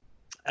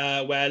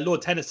 where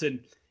Lord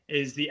Tennyson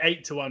is the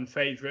 8 to 1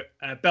 favourite.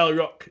 Bell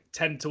Rock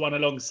 10 to 1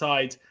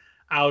 alongside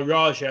Al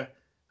Raja.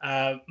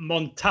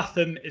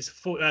 Montatham is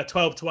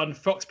 12 to 1.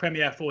 Fox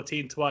Premier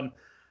 14 to 1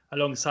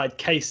 alongside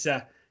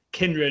Kesa.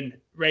 Kinran,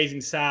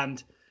 Raising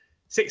Sand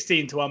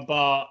 16 to 1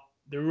 bar.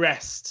 The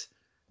rest,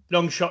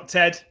 long shot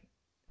Ted.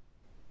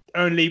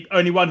 Only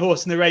one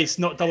horse in the race,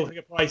 not double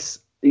figure price.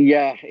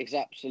 Yeah, it's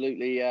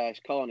absolutely it's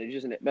carnage,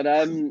 isn't it? But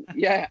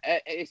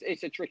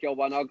it's a tricky old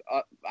one. I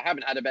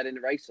haven't had a bet in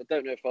the race. I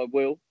don't know if I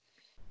will.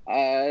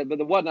 But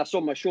the one that's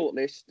on my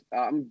shortlist,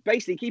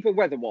 basically keep a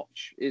weather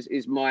watch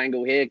is my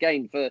angle here.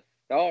 Again, for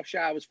there are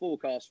showers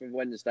forecast for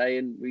Wednesday,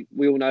 and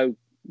we all don't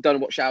know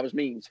what showers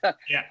means.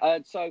 Yeah.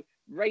 So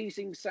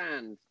Raising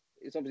Sand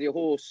is obviously a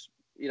horse,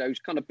 who's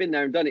kind of been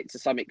there and done it to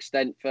some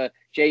extent for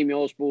Jamie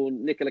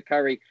Osborne, Nicola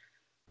Curry.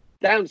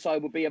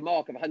 Downside would be a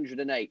mark of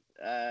 108.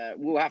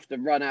 We'll have to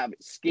run out of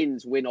its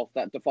skins win off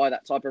that, defy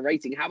that type of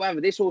rating.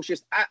 However, this horse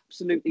just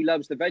absolutely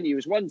loves the venue.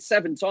 It's won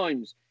 7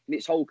 times in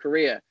its whole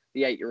career,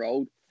 the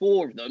 8-year-old.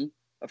 4 of them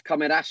have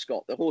come at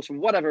Ascot. The horse, for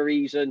whatever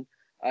reason,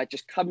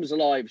 just comes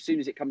alive as soon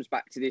as it comes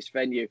back to this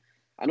venue.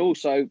 And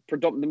also,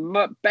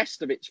 the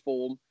best of its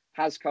form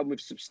has come with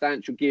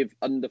substantial give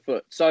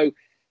underfoot. So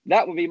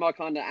that would be my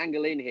kind of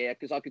angle in here,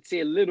 because I could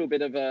see a little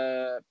bit of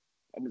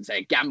I wouldn't say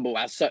a gamble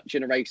as such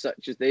in a race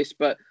such as this,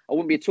 but I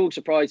wouldn't be at all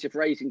surprised if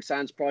Raising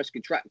Sand's price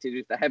contracted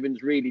if the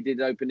heavens really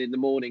did open in the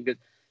morning. Because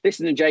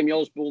listening to Jamie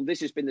Osborne, this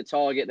has been the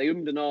target. They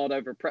ummed and ahed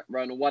over a prep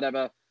run or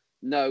whatever.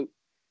 No,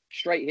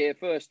 straight here,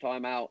 first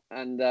time out.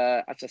 And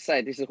as I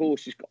said, this is a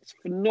horse who's got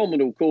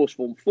phenomenal course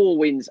form. 4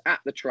 wins at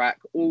the track,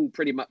 all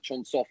pretty much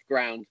on soft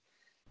ground.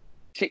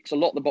 Ticks a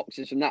lot of the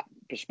boxes from that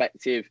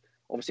perspective.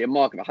 Obviously, a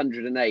mark of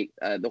 108.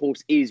 The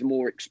horse is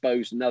more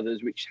exposed than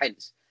others, which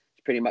hence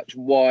pretty much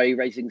why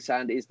Raising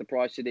Sand is the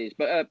price it is.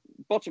 But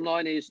bottom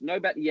line is no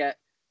bet yet,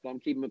 but I'm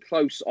keeping a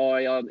close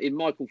eye in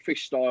Michael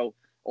Fish style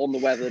on the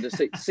weather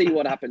to see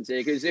what happens here.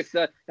 Because if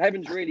the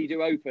heavens really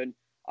do open,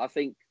 I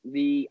think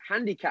the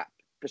handicap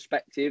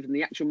perspective and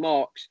the actual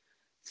marks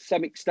to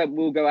some extent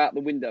will go out the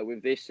window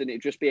with this, and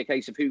it'll just be a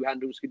case of who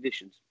handles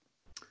conditions.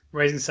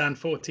 Raising Sand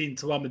 14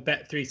 to 1 with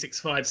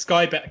Bet365.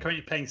 Sky Bet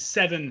currently paying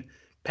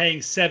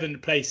 7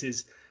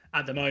 places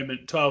at the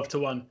moment, 12 to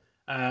 1.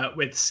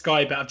 With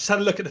Sky Bet. I've just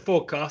had a look at the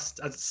forecast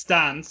as it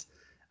stands,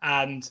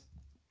 and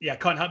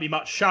can't help you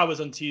much.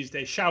 Showers on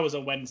Tuesday, showers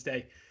on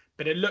Wednesday,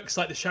 but it looks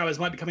like the showers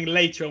might be coming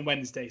later on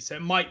Wednesday, so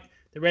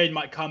the rain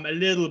might come a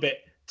little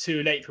bit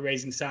too late for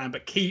Raising Sand,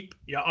 but keep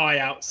your eye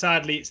out.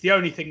 Sadly, it's the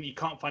only thing that you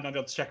can't find on the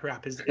Odds Checker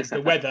app is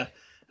the weather,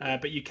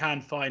 but you can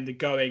find the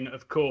going,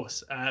 of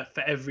course,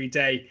 for every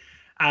day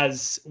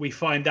as we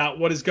find out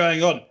what is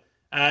going on.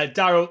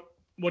 Daryl,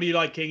 what are you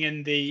liking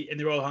in the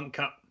Royal Hunt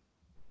Cup?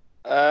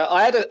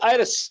 I had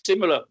a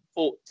similar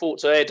thought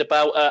to Ed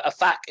about a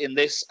fact in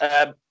this.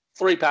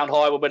 £3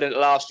 high when winning it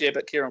last year,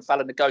 but Kieran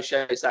Fallon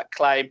negotiates that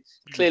claim.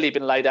 Clearly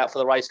been laid out for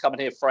the race, coming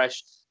here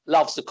fresh.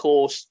 Loves the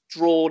course.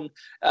 Drawn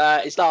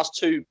his last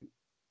 2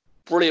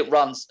 brilliant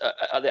runs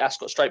at the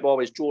Ascot Straight Mile.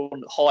 He's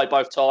drawn high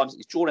both times.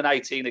 He's drawn in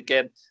 18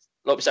 again.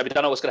 Like we said, we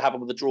don't know what's going to happen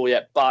with the draw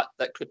yet, but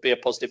that could be a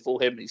positive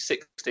for him. He's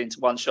 16 to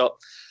 1 shot.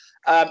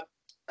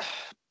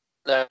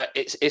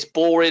 It's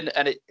boring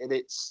and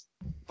it's.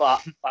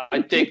 But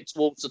I think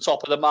towards the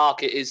top of the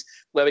market is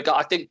where we got.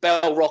 I think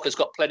Bell Rock has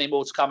got plenty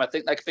more to come. I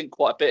think they think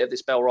quite a bit of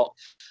this Bell Rock,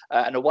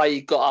 and the way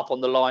he got up on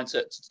the line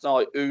to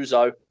tonight,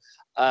 Uzo,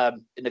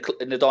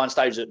 in the dying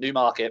stages at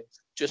Newmarket,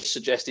 just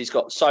suggests he's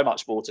got so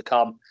much more to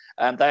come.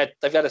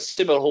 They've had a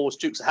similar horse,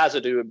 Dukes of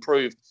Hazzard, who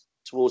improved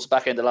towards the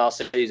back end of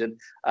last season.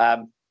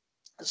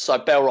 So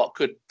Bell Rock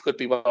could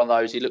be one of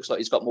those. He looks like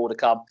he's got more to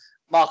come.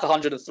 Mark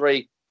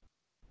 103.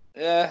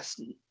 Yes,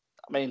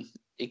 I mean.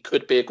 He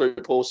could be a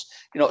group horse.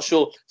 You're not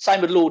sure.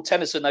 Same with Lord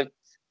Tennyson. I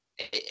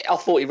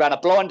thought he ran a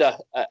blinder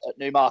at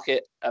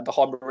Newmarket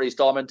behind Marie's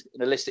Diamond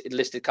in a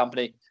listed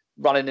company,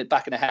 running it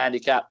back in a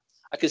handicap.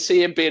 I could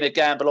see him being a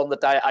gamble on the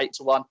day at 8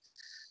 to 1.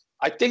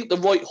 I think the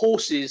right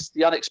horses,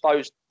 the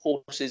unexposed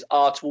horses,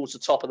 are towards the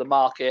top of the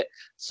market.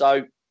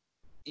 So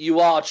you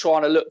are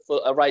trying to look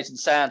for a race in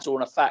Sands or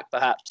in a fact,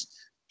 perhaps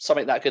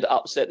something that could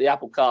upset the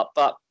apple cart.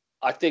 But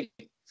I think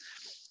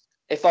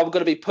if I'm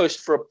going to be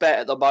pushed for a bet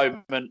at the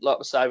moment, like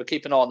I say, we're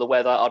keeping an eye on the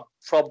weather, I'd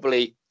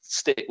probably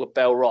stick with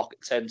Bell Rock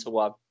at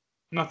 10-1.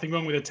 Nothing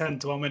wrong with a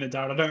 10-1 winner,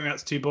 Darren. I don't think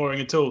that's too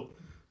boring at all.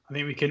 I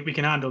think we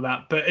can handle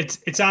that. But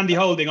it's Andy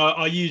Holding,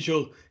 our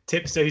usual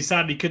tipster, who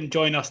sadly couldn't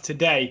join us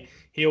today.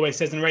 He always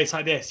says in a race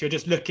like this, you're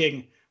just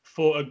looking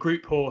for a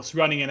group horse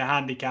running in a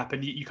handicap,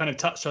 and you kind of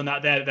touched on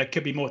that there. There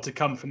could be more to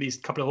come from these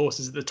couple of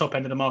horses at the top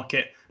end of the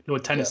market,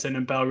 Lord Tennyson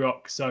and Bell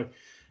Rock. So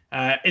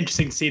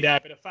interesting to see there.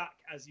 But the fact,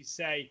 as you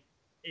say,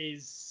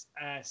 is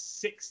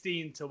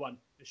 16-1.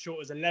 The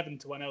short is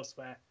 11-1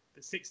 elsewhere,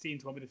 but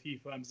 16-1 with a few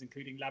firms,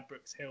 including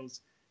Ladbrokes, Hills,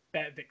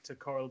 Bet Victor,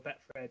 Coral,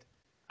 Betfred,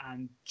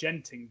 and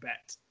Genting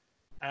Bet.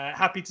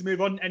 Happy to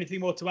move on. Anything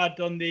more to add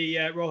on the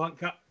Royal Hunt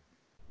Cup?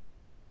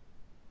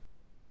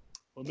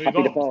 We'll move Happy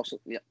on. to pass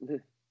it. Yeah.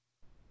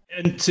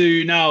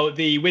 Into now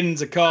the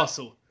Windsor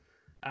Castle,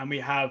 and we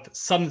have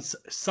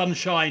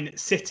Sunshine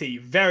City.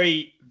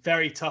 Very,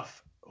 very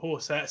tough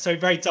horse. So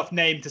very tough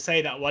name to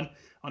say that one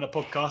on a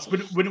podcast.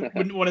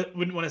 Wouldn't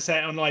want to say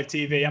it on live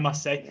TV, I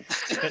must say.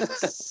 But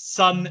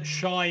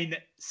Sunshine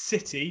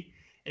City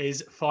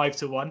is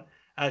 5-1.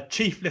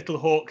 Chief Little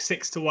Hawk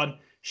 6-1.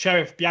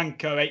 Sheriff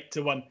Bianco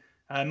 8-1.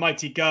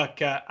 Mighty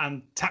Gurkha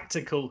and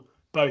Tactical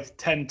both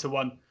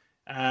 10-1.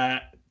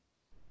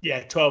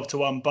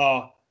 12-1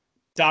 bar.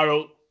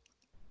 Daryl,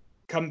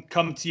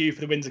 come to you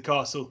for the Windsor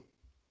Castle.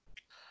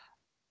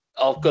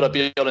 I've got to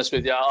be honest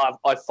with you.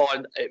 I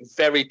find it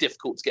very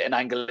difficult to get an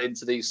angle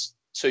into these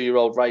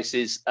 2-year-old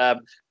races.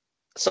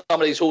 Some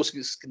of these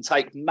horses can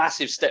take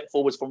massive step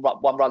forwards from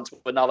one run to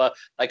another.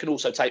 They can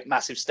also take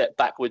massive step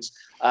backwards,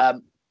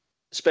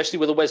 especially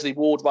with a Wesley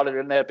Ward running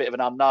in there, a bit of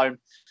an unknown.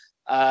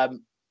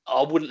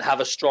 I wouldn't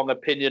have a strong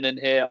opinion in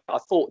here. I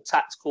thought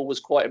Tactical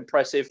was quite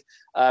impressive.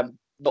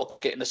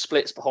 Not getting the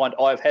splits behind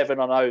Eye of Heaven.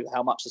 I know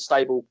how much the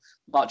stable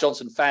Mark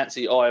Johnson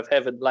fancy Eye of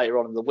Heaven later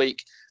on in the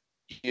week.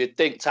 You'd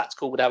think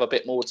Tactical would have a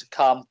bit more to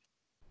come.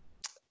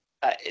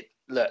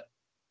 Look,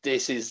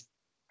 this is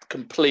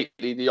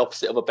completely the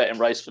opposite of a betting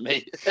race for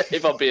me,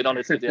 if I'm being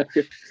honest with you.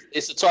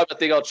 It's the type of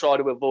thing I'll try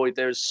to avoid.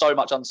 There is so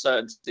much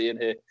uncertainty in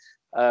here.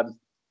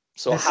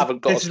 So I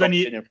haven't got a strong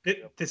opinion.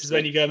 This is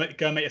when you go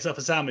and make yourself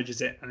a sandwich,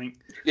 is it? I think.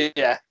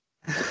 Yeah.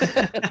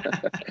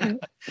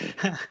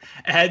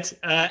 Ed,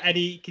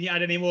 can you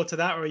add any more to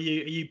that, or are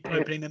you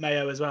opening the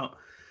Mayo as well?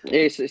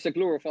 It's a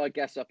glorified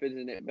guess up,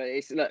 isn't it? But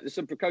there's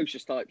some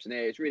precocious types in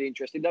here. It's really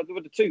interesting.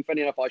 The two,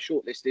 funny enough, I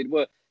shortlisted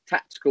were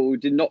Tactical, who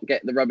did not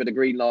get the rub of the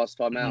green last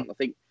time out. And I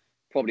think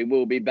probably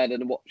will be better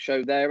than what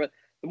showed there.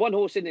 The one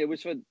horse in here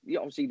was for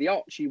obviously the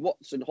Archie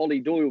Watson Holly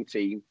Doyle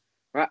team.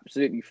 Are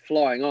absolutely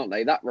flying, aren't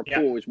they? That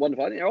rapport is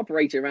wonderful. I think they're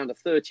operating around a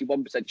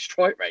 31%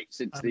 strike rate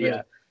since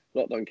the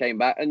lockdown came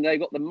back. And they've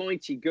got the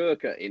Mighty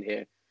Gurkha in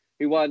here,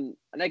 who won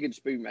an egg and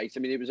spoon race. I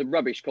mean, it was a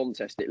rubbish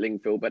contest at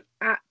Lingfield, but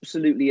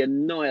absolutely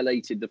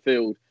annihilated the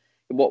field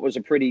in what was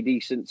a pretty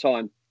decent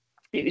time.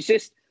 It's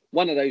just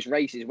one of those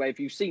races where if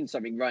you've seen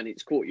something run,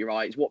 it's caught your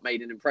eye. It's what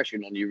made an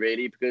impression on you,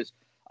 really, because,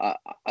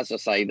 as I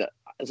say, that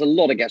there's a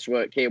lot of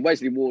guesswork here.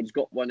 Wesley Ward's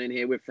got one in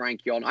here with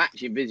Frankie on. I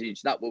actually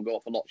envisage that will go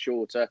off a lot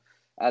shorter,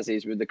 as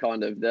is with the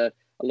kind of a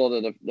lot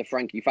of the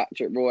Frankie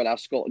factor at Royal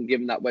Ascot, and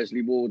given that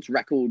Wesley Ward's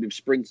record of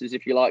sprinters,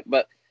 if you like.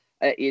 But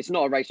it's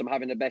not a race I'm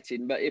having a bet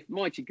in. But if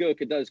Mighty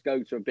Gurkha does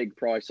go to a big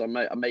price, I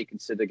may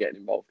consider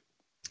getting involved.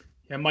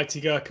 Yeah, Mighty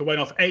Gurkha went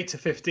off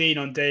 8-15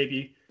 on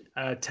debut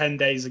 10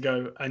 days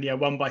ago, and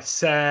won by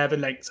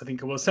 7 lengths. I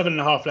think it was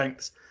 7.5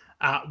 lengths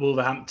at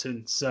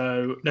Wolverhampton.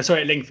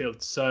 At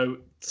Lingfield. So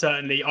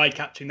certainly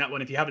eye-catching that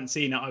one. If you haven't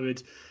seen it, I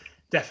would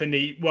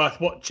definitely worth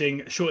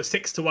watching. Short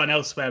 6-1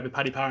 elsewhere with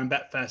Paddy Power and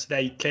Betfair, so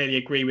they clearly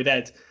agree with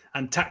Ed.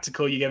 And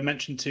Tactical, you gave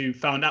mention to,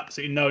 found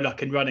absolutely no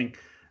luck in running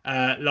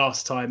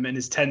last time, and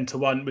is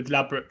 10-1 with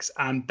Ladbrokes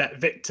and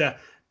Bet Victor.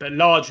 But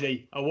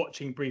largely a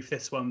watching brief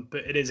this one.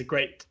 But it is a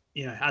great,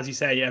 as you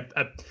say,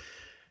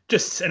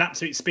 just an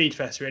absolute speed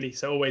fest, really.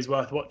 So always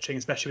worth watching,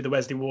 especially with the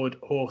Wesley Ward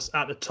horse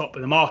at the top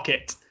of the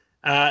market.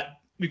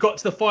 We've got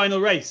to the final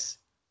race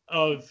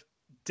of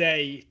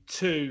day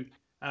 2,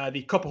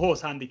 the Copper Horse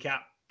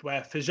Handicap,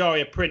 where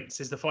Fajaria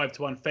Prince is the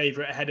 5-1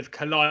 favourite ahead of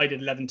Collide at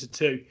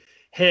 11-2.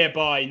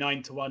 Hereby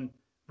 9-1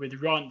 with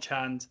Ranch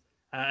Hand,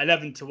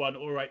 11-1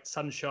 All Right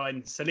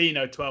Sunshine,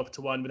 Salino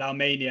 12-1 with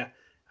Almania,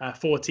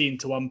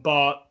 14-1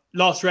 bar.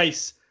 Last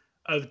race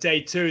of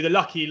day 2, the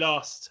lucky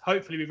last.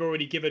 Hopefully we've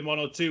already given 1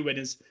 or 2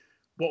 winners.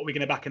 What are we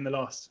going to back in the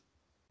last?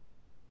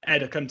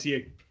 Ed, I'll come to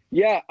you.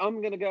 Yeah,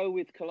 I'm going to go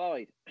with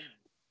Collide.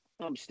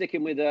 I'm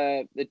sticking with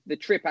the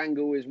trip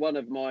angle is one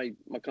of my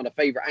kind of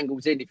favourite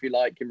angles if you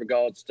like, in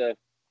regards to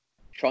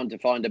trying to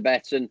find a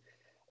bet. And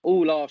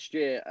all last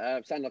year,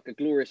 sound like a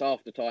glorious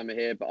after-timer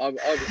here, but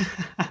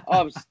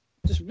I was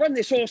just run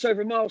this horse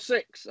over mile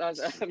 6.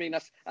 I mean,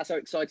 that's how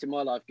exciting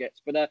my life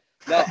gets. But no,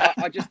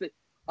 I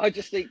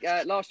just think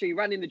last year he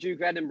ran in the Duke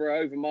of Edinburgh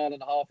over 1.5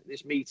 miles at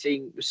this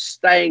meeting, was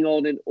staying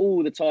on in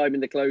all the time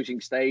in the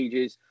closing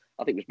stages.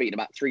 I think was beaten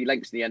about 3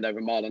 lengths in the end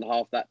over 1.5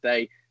 miles that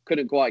day.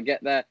 Couldn't quite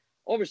get there.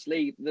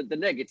 Obviously, the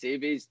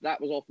negative is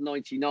that was off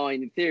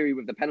 99. In theory,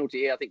 with the penalty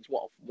here, I think it's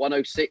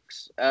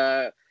 106.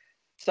 So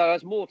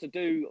there's more to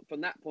do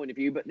from that point of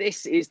view. But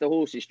this is the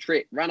horse's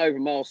trip. Ran over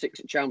mile 6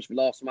 at Chelmsford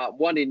last time out.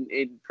 Won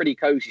in pretty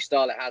cosy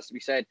style, it has to be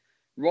said.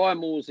 Ryan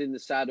Moore's in the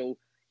saddle.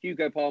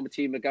 Hugo Palmer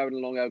are going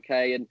along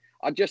okay. And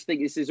I just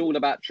think this is all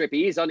about trip.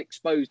 He is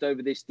unexposed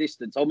over this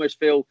distance. I almost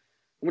feel,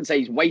 I wouldn't say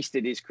he's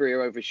wasted his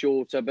career over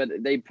shorter, but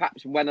they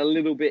perhaps went a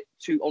little bit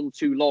too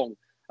long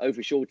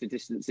over shorter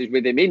distances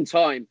with him. In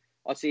time,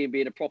 I see him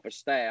being a proper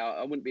stay.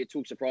 I wouldn't be at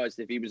all surprised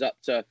if he was up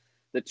to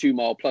the 2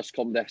 mile plus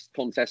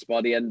contest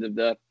by the end of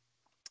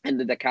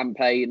the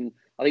campaign. And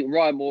I think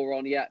Ryan Moore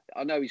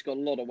I know he's got a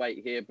lot of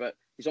weight here, but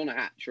he's on a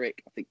hat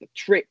trick. I think the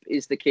trip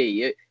is the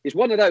key. It's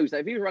one of those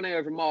that if he was running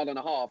over a mile and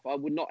a half, I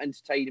would not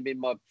entertain him in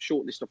my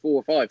shortlist of 4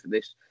 or 5 for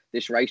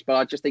this race. But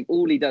I just think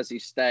all he does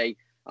is stay.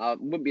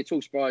 Wouldn't be at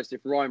all surprised if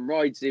Ryan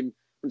rides him, I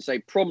wouldn't say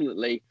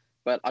prominently,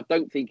 but I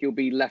don't think he'll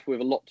be left with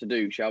a lot to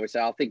do, shall we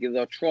say. I think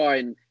they'll try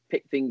and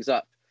pick things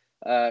up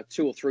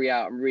 2 or 3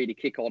 out and really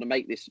kick on and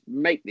make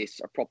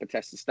this a proper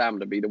test of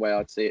stamina, be the way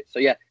I'd see it. So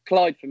yeah,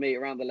 Clyde for me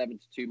around the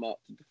 11-2 mark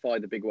to defy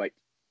the big weight.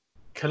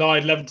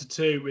 Clyde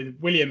 11-2 with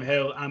William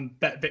Hill and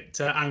Bet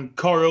Victor and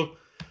Coral.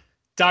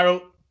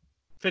 Daryl,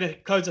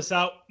 close us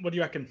out. What do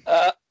you reckon?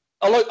 I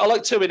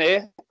like 2 in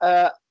here.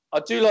 I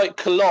do like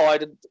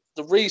Collide, and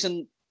the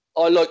reason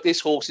I like this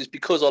horse is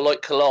because I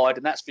like Collide,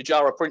 and that's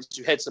Vijara Prince,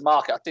 who heads the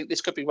market. I think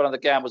this could be one of the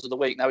gambles of the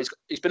week. Now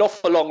he's been off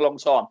for a long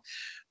time,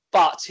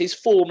 but his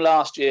form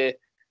last year,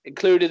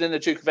 included in the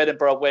Duke of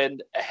Edinburgh, when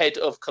ahead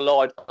of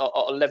Collide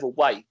at level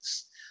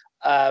weights,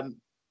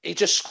 he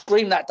just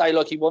screamed that day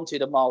like he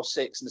wanted a mile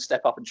 6 and a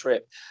step up and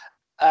trip.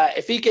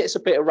 If he gets a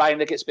bit of rain,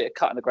 gets a bit of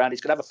cut in the ground,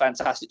 he's going to have a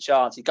fantastic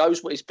chance. He's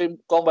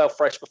gone well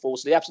fresh before,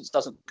 so the absence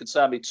doesn't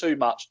concern me too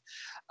much.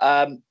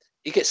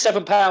 He gets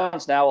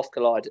 £7 now off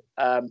Collide,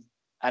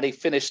 and he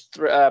finished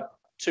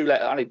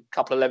only a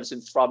couple of lengths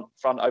in front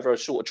over a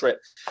shorter trip.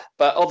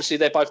 But obviously,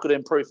 they're both going to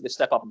improve for this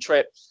step up and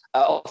trip.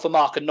 Off a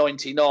mark of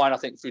 99, I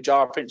think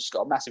Fujara Prince has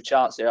got a massive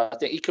chance here. I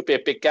think he could be a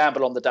big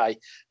gamble on the day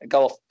and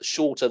go off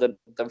shorter than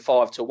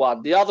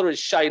 5-1. The other is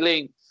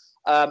Shailene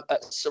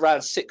at around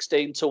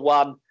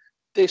 16-1.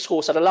 This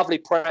horse had a lovely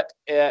prep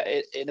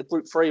in a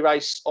Group 3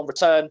 race on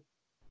return.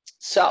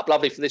 Set up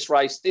lovely for this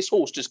race. This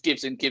horse just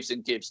gives and gives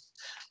and gives.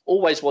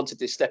 Always wanted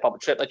this step up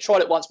and trip. They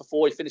tried it once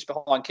before. He finished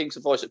behind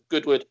Kingston Voice at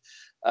Goodwood.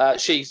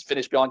 She's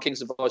finished behind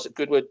Kingston Voice at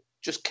Goodwood.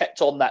 Just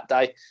kept on that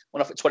day.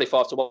 Went off at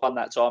 25-1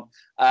 that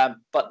time.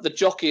 But the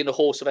jockey and the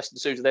horse of Eston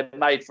Sousa, they're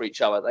made for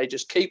each other. They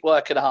just keep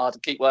working hard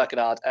and keep working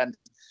hard. And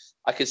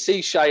I can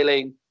see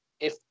Shailene,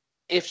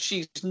 if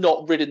she's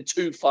not ridden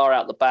too far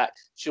out the back,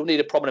 she'll need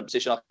a prominent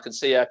position. I can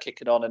see her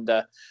kicking on and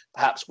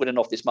perhaps winning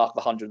off this mark of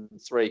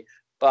 103.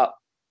 But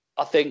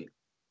I think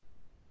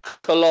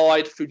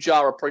Collide,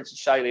 Fujara, Prince and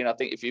Shailene, I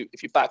think if you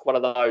back one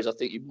of those, I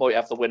think you might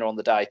have the winner on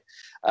the day.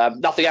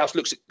 Nothing else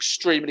looks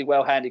extremely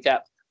well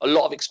handicapped. A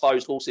lot of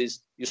exposed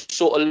horses. You're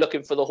sort of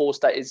looking for the horse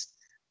that is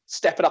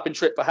stepping up in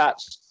trip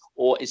perhaps,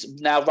 or is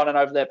now running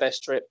over their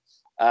best trip.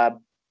 I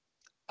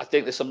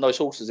think there's some nice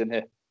horses in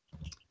here.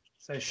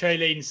 So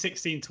Shailene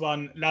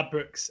 16-1,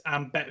 Ladbrokes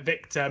and Bet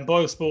Victor, and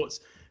Boyle Sports,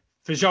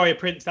 Fujara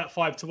Prince, that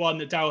 5-1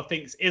 that Darryl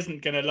thinks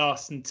isn't going to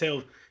last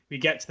until we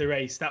get to the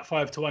race. That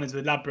 5-1 is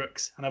with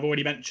Ladbrokes, and I've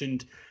already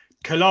mentioned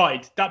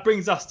Collide. That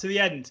brings us to the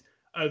end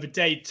of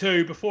day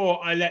 2.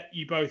 Before I let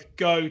you both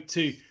go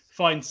to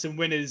find some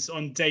winners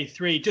on day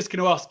 3, just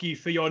going to ask you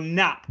for your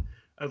nap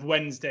of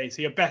Wednesday.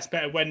 So your best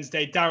bet of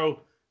Wednesday. Daryl,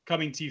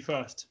 coming to you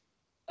first.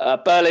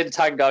 Berlin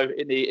Tango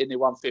in the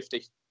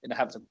 150 in the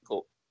Hampton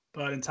Court.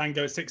 Berlin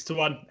Tango at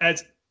 6-1.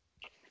 Ed?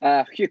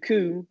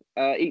 Hukum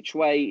each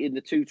way in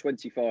the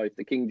 225,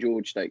 the King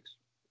George Stakes.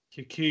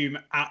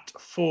 Hukum at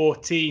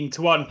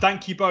 14-1.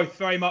 Thank you both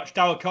very much,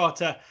 Daryl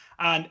Carter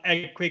and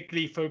Ed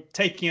Quigley, for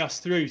taking us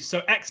through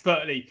so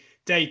expertly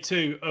day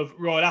 2 of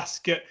Royal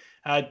Ascot.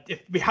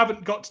 If we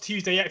haven't got to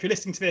Tuesday yet, if you're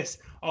listening to this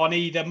on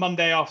either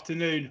Monday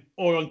afternoon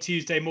or on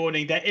Tuesday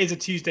morning, there is a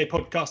Tuesday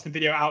podcast and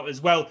video out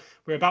as well.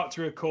 We're about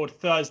to record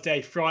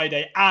Thursday,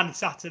 Friday and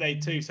Saturday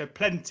too, so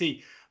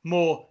plenty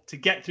more to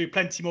get through,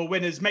 plenty more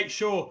winners. Make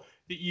sure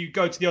that you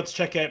go to the Odds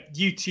Checker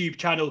YouTube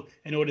channel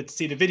in order to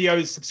see the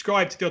videos,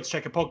 subscribe to the Odds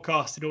Checker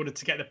podcast in order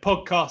to get the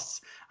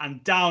podcasts,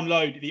 and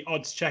download the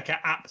Odds Checker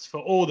apps for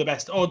all the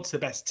best odds, the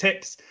best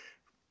tips,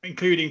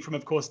 including from,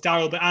 of course,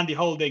 Daryl, but Andy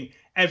Holding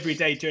every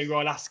day during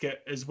Royal Ascot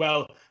as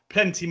well.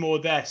 Plenty more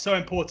there. So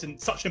important,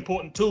 such an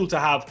important tool to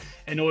have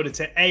in order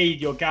to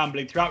aid your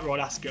gambling throughout Royal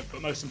Ascot,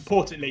 but most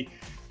importantly,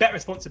 bet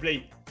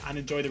responsibly and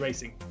enjoy the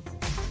racing.